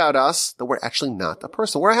said about us that we're actually not a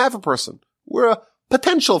person. We're a half a person. We're a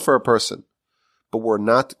potential for a person, but we're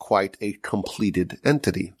not quite a completed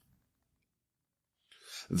entity.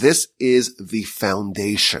 This is the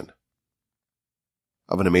foundation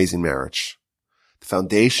of an amazing marriage. The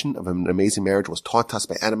foundation of an amazing marriage was taught to us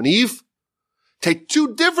by Adam and Eve. Take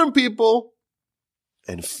two different people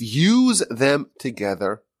and fuse them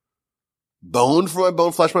together. Bone for my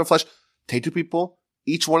bone, flesh for my flesh. Take two people.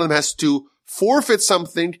 Each one of them has to forfeit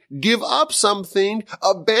something, give up something,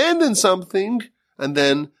 abandon something, and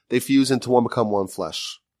then they fuse into one, become one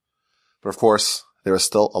flesh. But of course, there is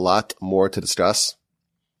still a lot more to discuss.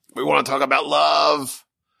 We want to talk about love.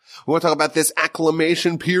 We want to talk about this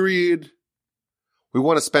acclimation period. We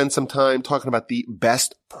want to spend some time talking about the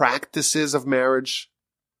best practices of marriage.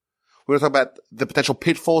 We want to talk about the potential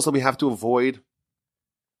pitfalls that we have to avoid.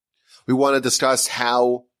 We want to discuss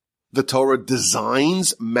how the Torah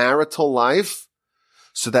designs marital life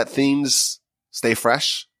so that things stay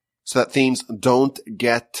fresh, so that things don't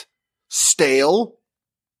get stale,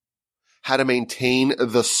 how to maintain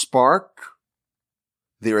the spark.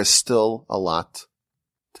 There is still a lot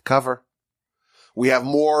to cover. We have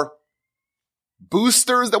more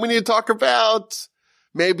boosters that we need to talk about,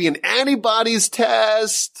 maybe an antibodies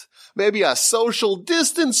test, maybe a social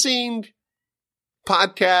distancing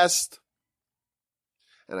podcast.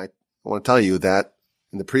 And I want to tell you that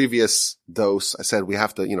in the previous dose, I said we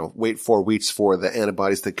have to, wait 4 weeks for the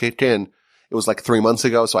antibodies to kick in. It was like 3 months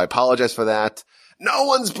ago, so I apologize for that. No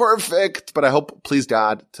one's perfect, but I hope, please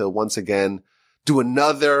God, to once again do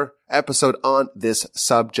another episode on this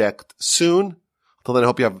subject soon. Until then, I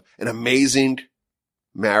hope you have an amazing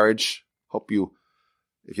marriage. Hope you,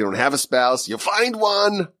 if you don't have a spouse, you find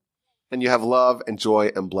one. And you have love and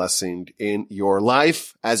joy and blessing in your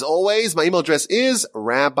life. As always, my email address is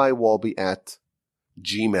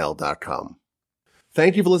rabbiwolbe@gmail.com.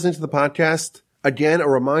 Thank you for listening to the podcast. Again, a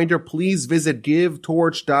reminder, please visit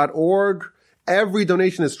givetorch.org. Every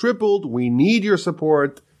donation is tripled. We need your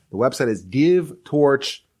support. The website is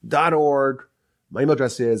givetorch.org. My email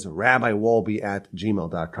address is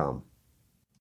rabbiwolbe@gmail.com.